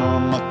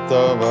हनुमत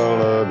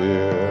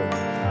बलबीर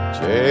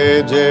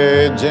जय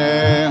जय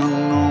जय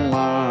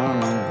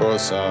हनुमान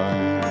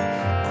गोसाई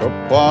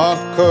कृपा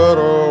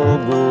करो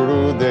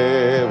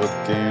गुरुदेव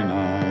की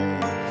नाई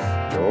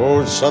जो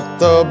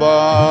सत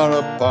बार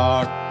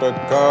पाठ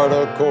कर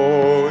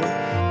कोई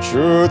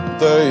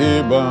छूत ही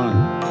बन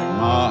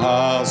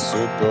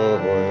महासुख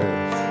होए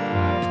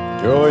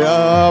जो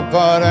या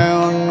पर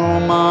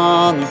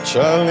हनुमान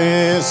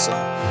चालीसा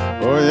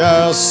हो या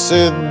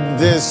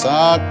सिद्धि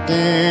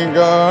साकी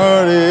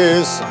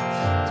गणेश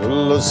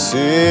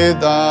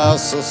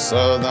तुलसीदास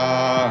सदा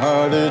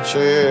हरि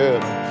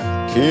चेर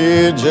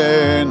कीजे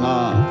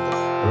नाथ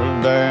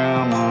हृदय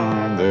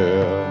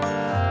मंदिर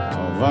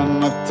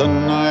अवन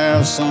तनय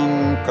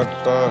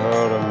संकट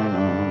हरण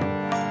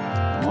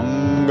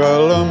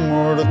मंगल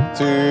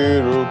मूर्ति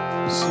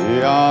रूप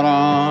सिया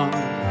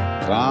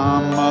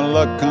राम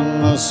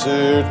लखन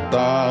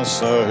सीता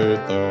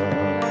सहित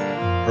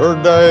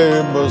हृदय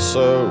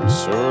बसो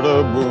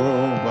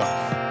सुरभूप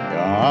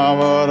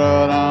गावर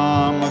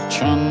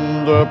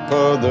रामचंद्र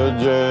पद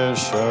जय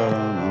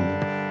शरणम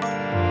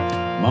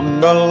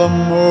मंगल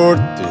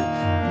मूर्ति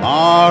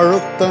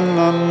मारुत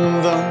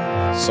नंदन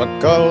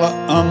सकल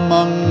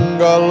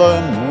अमंगल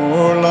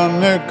मूल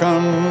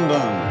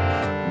निकंदन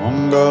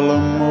मंगल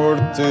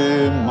मूर्ति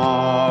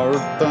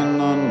मारुत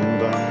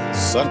नंदन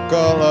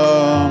सकल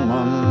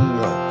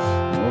मंगल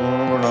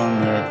मूल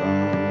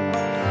निकंदन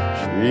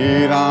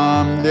श्री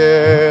राम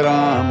जय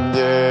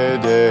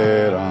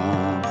जय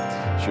राम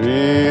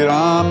श्री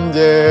राम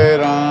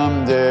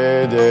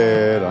जय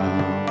जय राम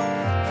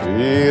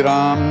श्री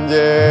राम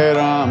जय जय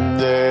राम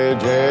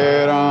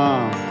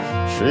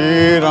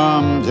श्री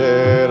राम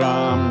जय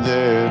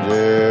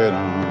जय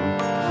राम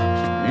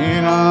श्री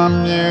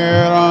राम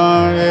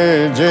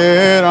जय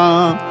जय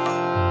राम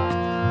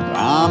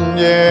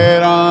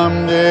राम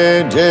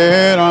जय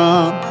जय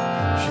राम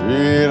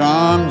श्री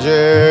राम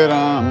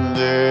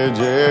जय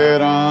जय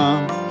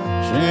राम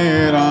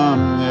श्री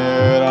राम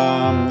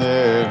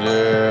जय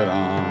जय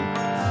राम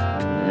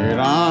श्री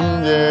राम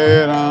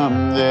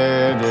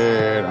जय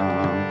जय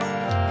राम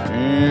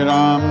श्री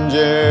राम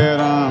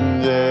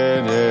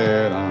जय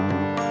जय राम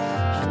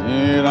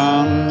श्री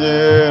राम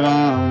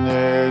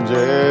जय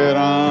जय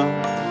राम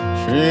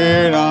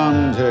श्री राम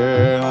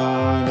जय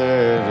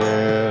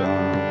जय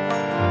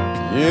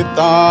राम ये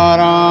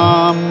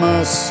Sitaram,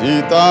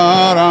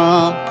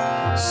 Sitaram,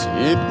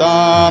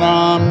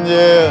 Sitaram,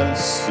 Jai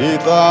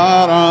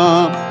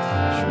Sitaram,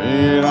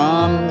 Shri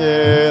Ram,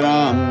 Jai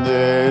Ram,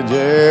 Jai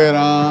Jai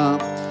Ram,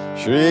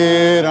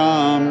 Shri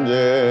Ram,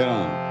 Jai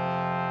Ram,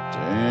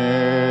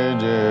 Jai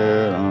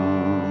Jai Ram.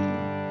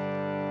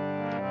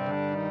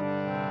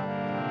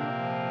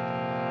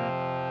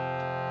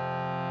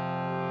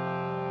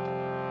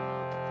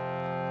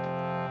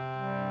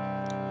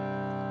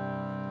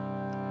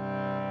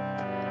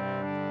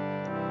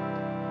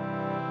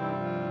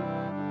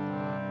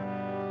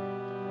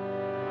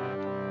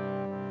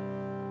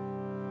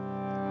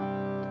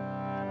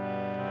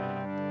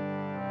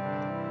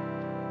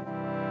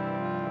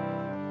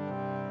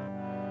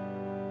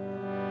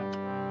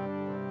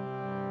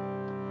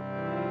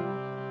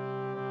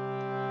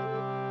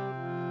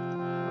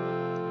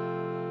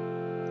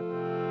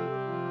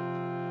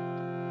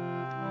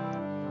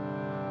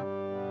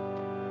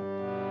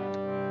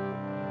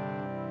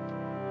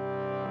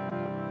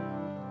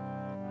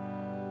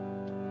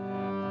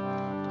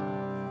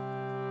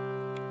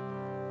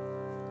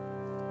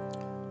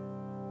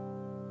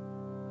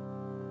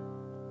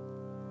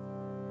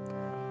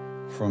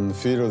 From the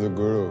feet of the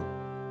Guru,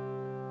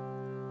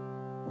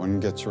 one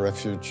gets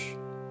refuge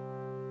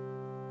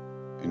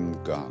in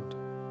God,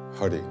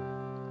 Hari.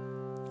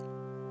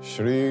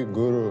 Shri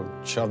Guru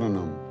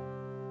Charanam,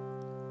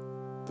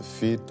 the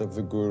feet of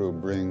the Guru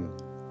bring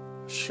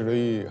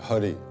Shri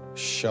Hari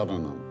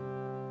Sharanam,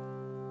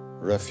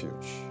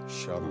 refuge,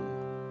 Sharanam.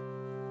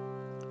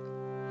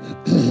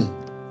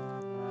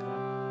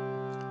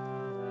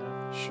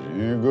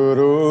 Shri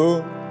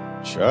Guru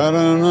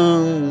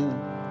Charanam,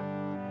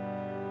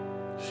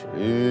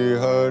 Shri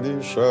Hari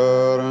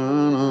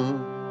Sharanam,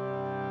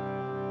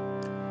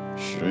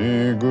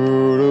 Shri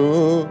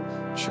Guru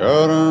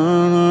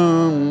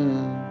Charanam,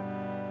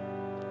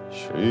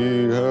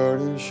 Shri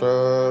Hari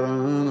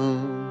Sharanam,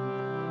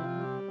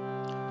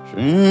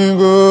 Shri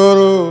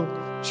Guru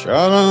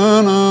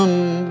Charanam,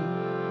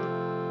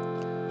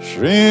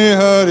 Shri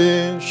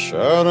Hari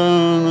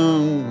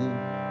Sharanam,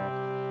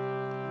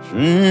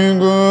 Shri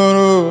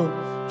Guru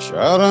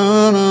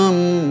Charanam,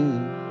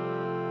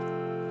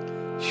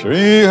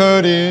 Shri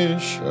Hari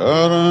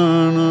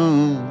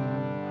Sharanam,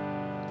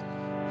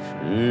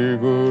 Shri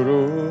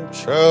Guru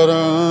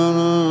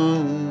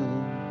Charanam,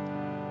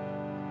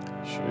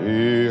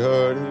 Shri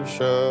Hari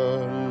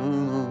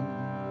Sharanam,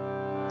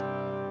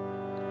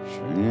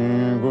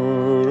 Shri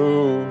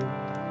Guru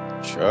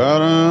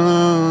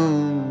Charanam,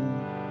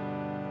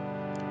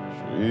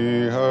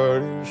 Shri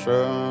Hari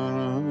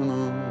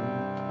Sharanam,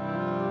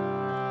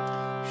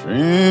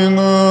 Shri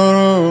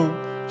Guru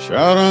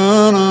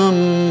Charanam,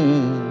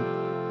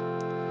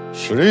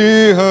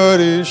 Shri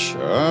Hari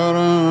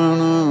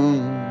Sharanam,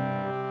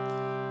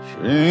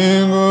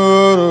 Shri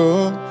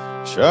Guru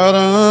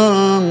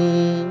Charanam,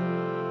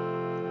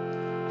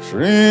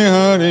 Shri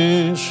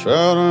Hari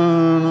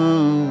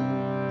Sharanam,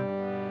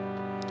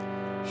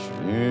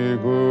 Shri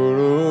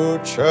Guru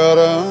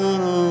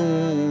Charanam,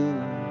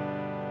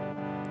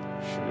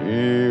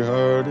 Shri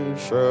Hari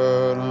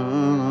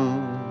Sharanam,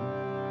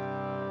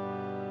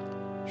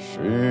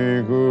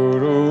 Shri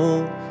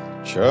Guru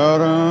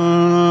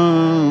Charanam,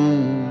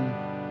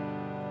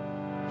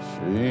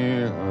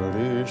 Shri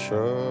Hari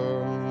Sharanam.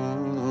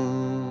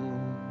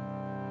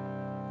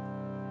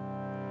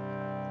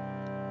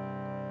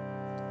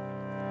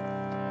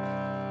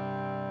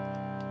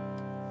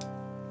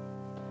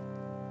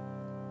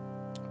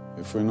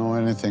 If we know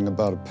anything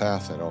about a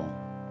path at all,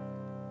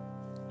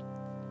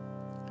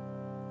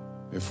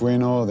 if we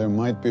know there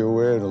might be a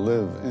way to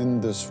live in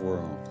this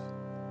world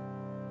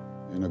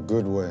in a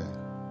good way,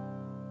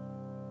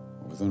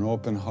 with an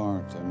open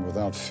heart and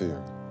without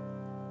fear,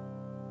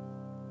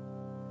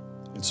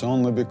 it's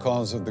only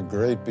because of the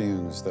great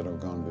beings that have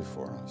gone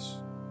before us.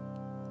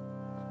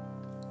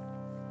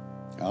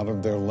 Out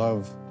of their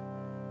love,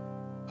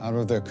 out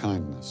of their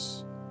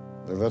kindness,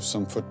 they left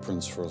some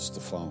footprints for us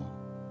to follow.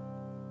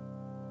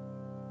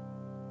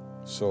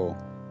 So,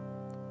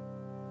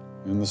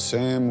 in the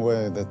same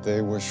way that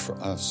they wish for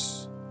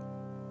us,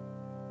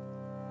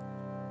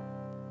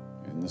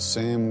 in the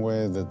same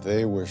way that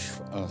they wish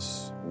for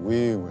us,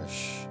 we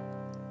wish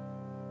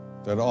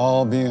that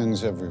all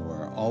beings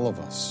everywhere, all of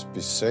us, be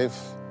safe,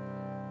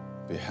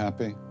 be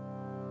happy,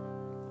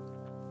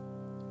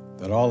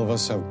 that all of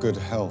us have good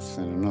health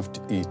and enough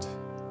to eat.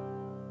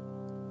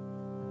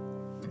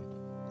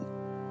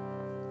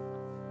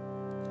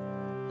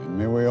 And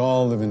may we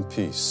all live in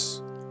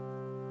peace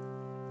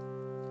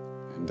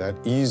and at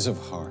ease of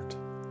heart,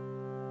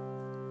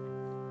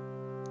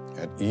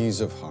 at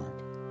ease of heart,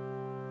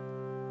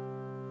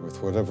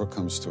 with whatever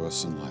comes to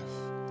us in life.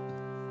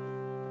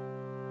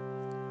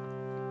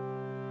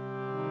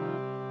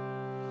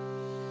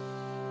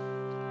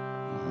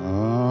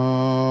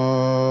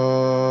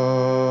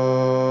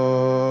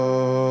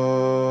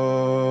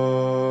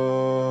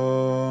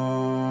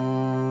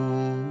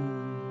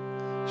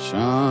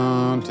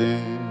 Shanti,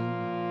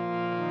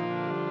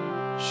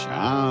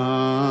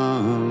 Shanti,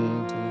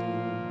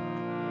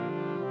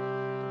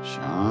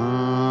 Shanti.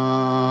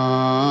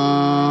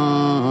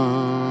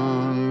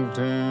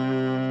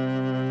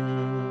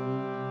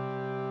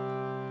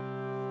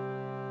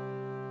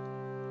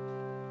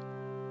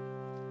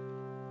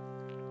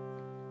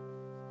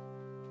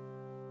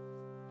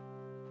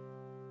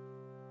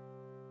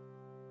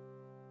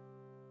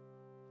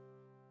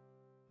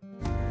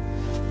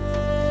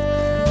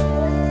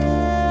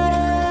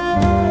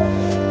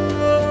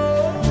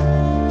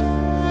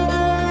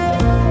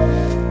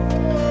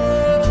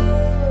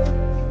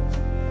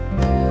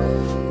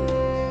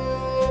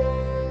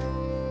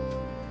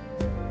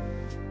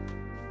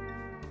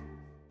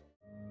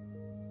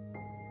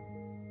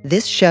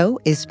 This show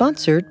is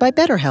sponsored by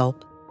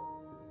BetterHelp.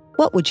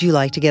 What would you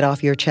like to get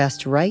off your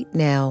chest right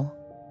now?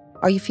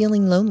 Are you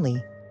feeling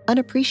lonely,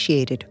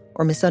 unappreciated,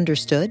 or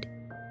misunderstood?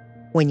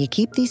 When you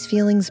keep these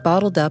feelings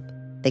bottled up,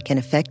 they can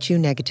affect you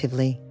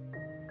negatively.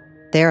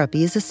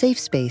 Therapy is a safe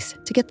space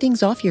to get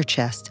things off your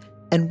chest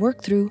and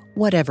work through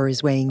whatever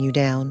is weighing you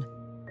down.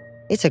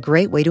 It's a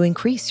great way to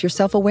increase your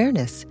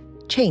self-awareness,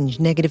 change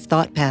negative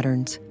thought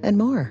patterns, and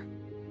more.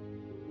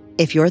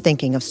 If you're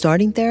thinking of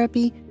starting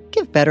therapy,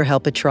 give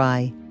BetterHelp a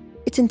try.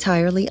 It's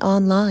entirely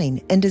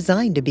online and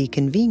designed to be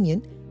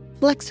convenient,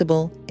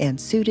 flexible, and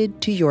suited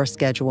to your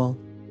schedule.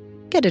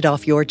 Get it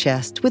off your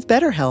chest with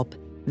BetterHelp.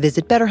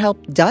 Visit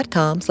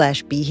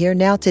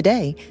BetterHelp.com/BeHereNow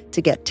today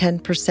to get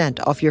 10%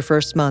 off your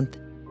first month.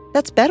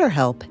 That's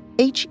BetterHelp,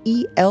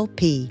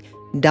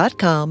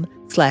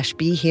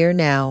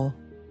 HELP.com/BeHereNow.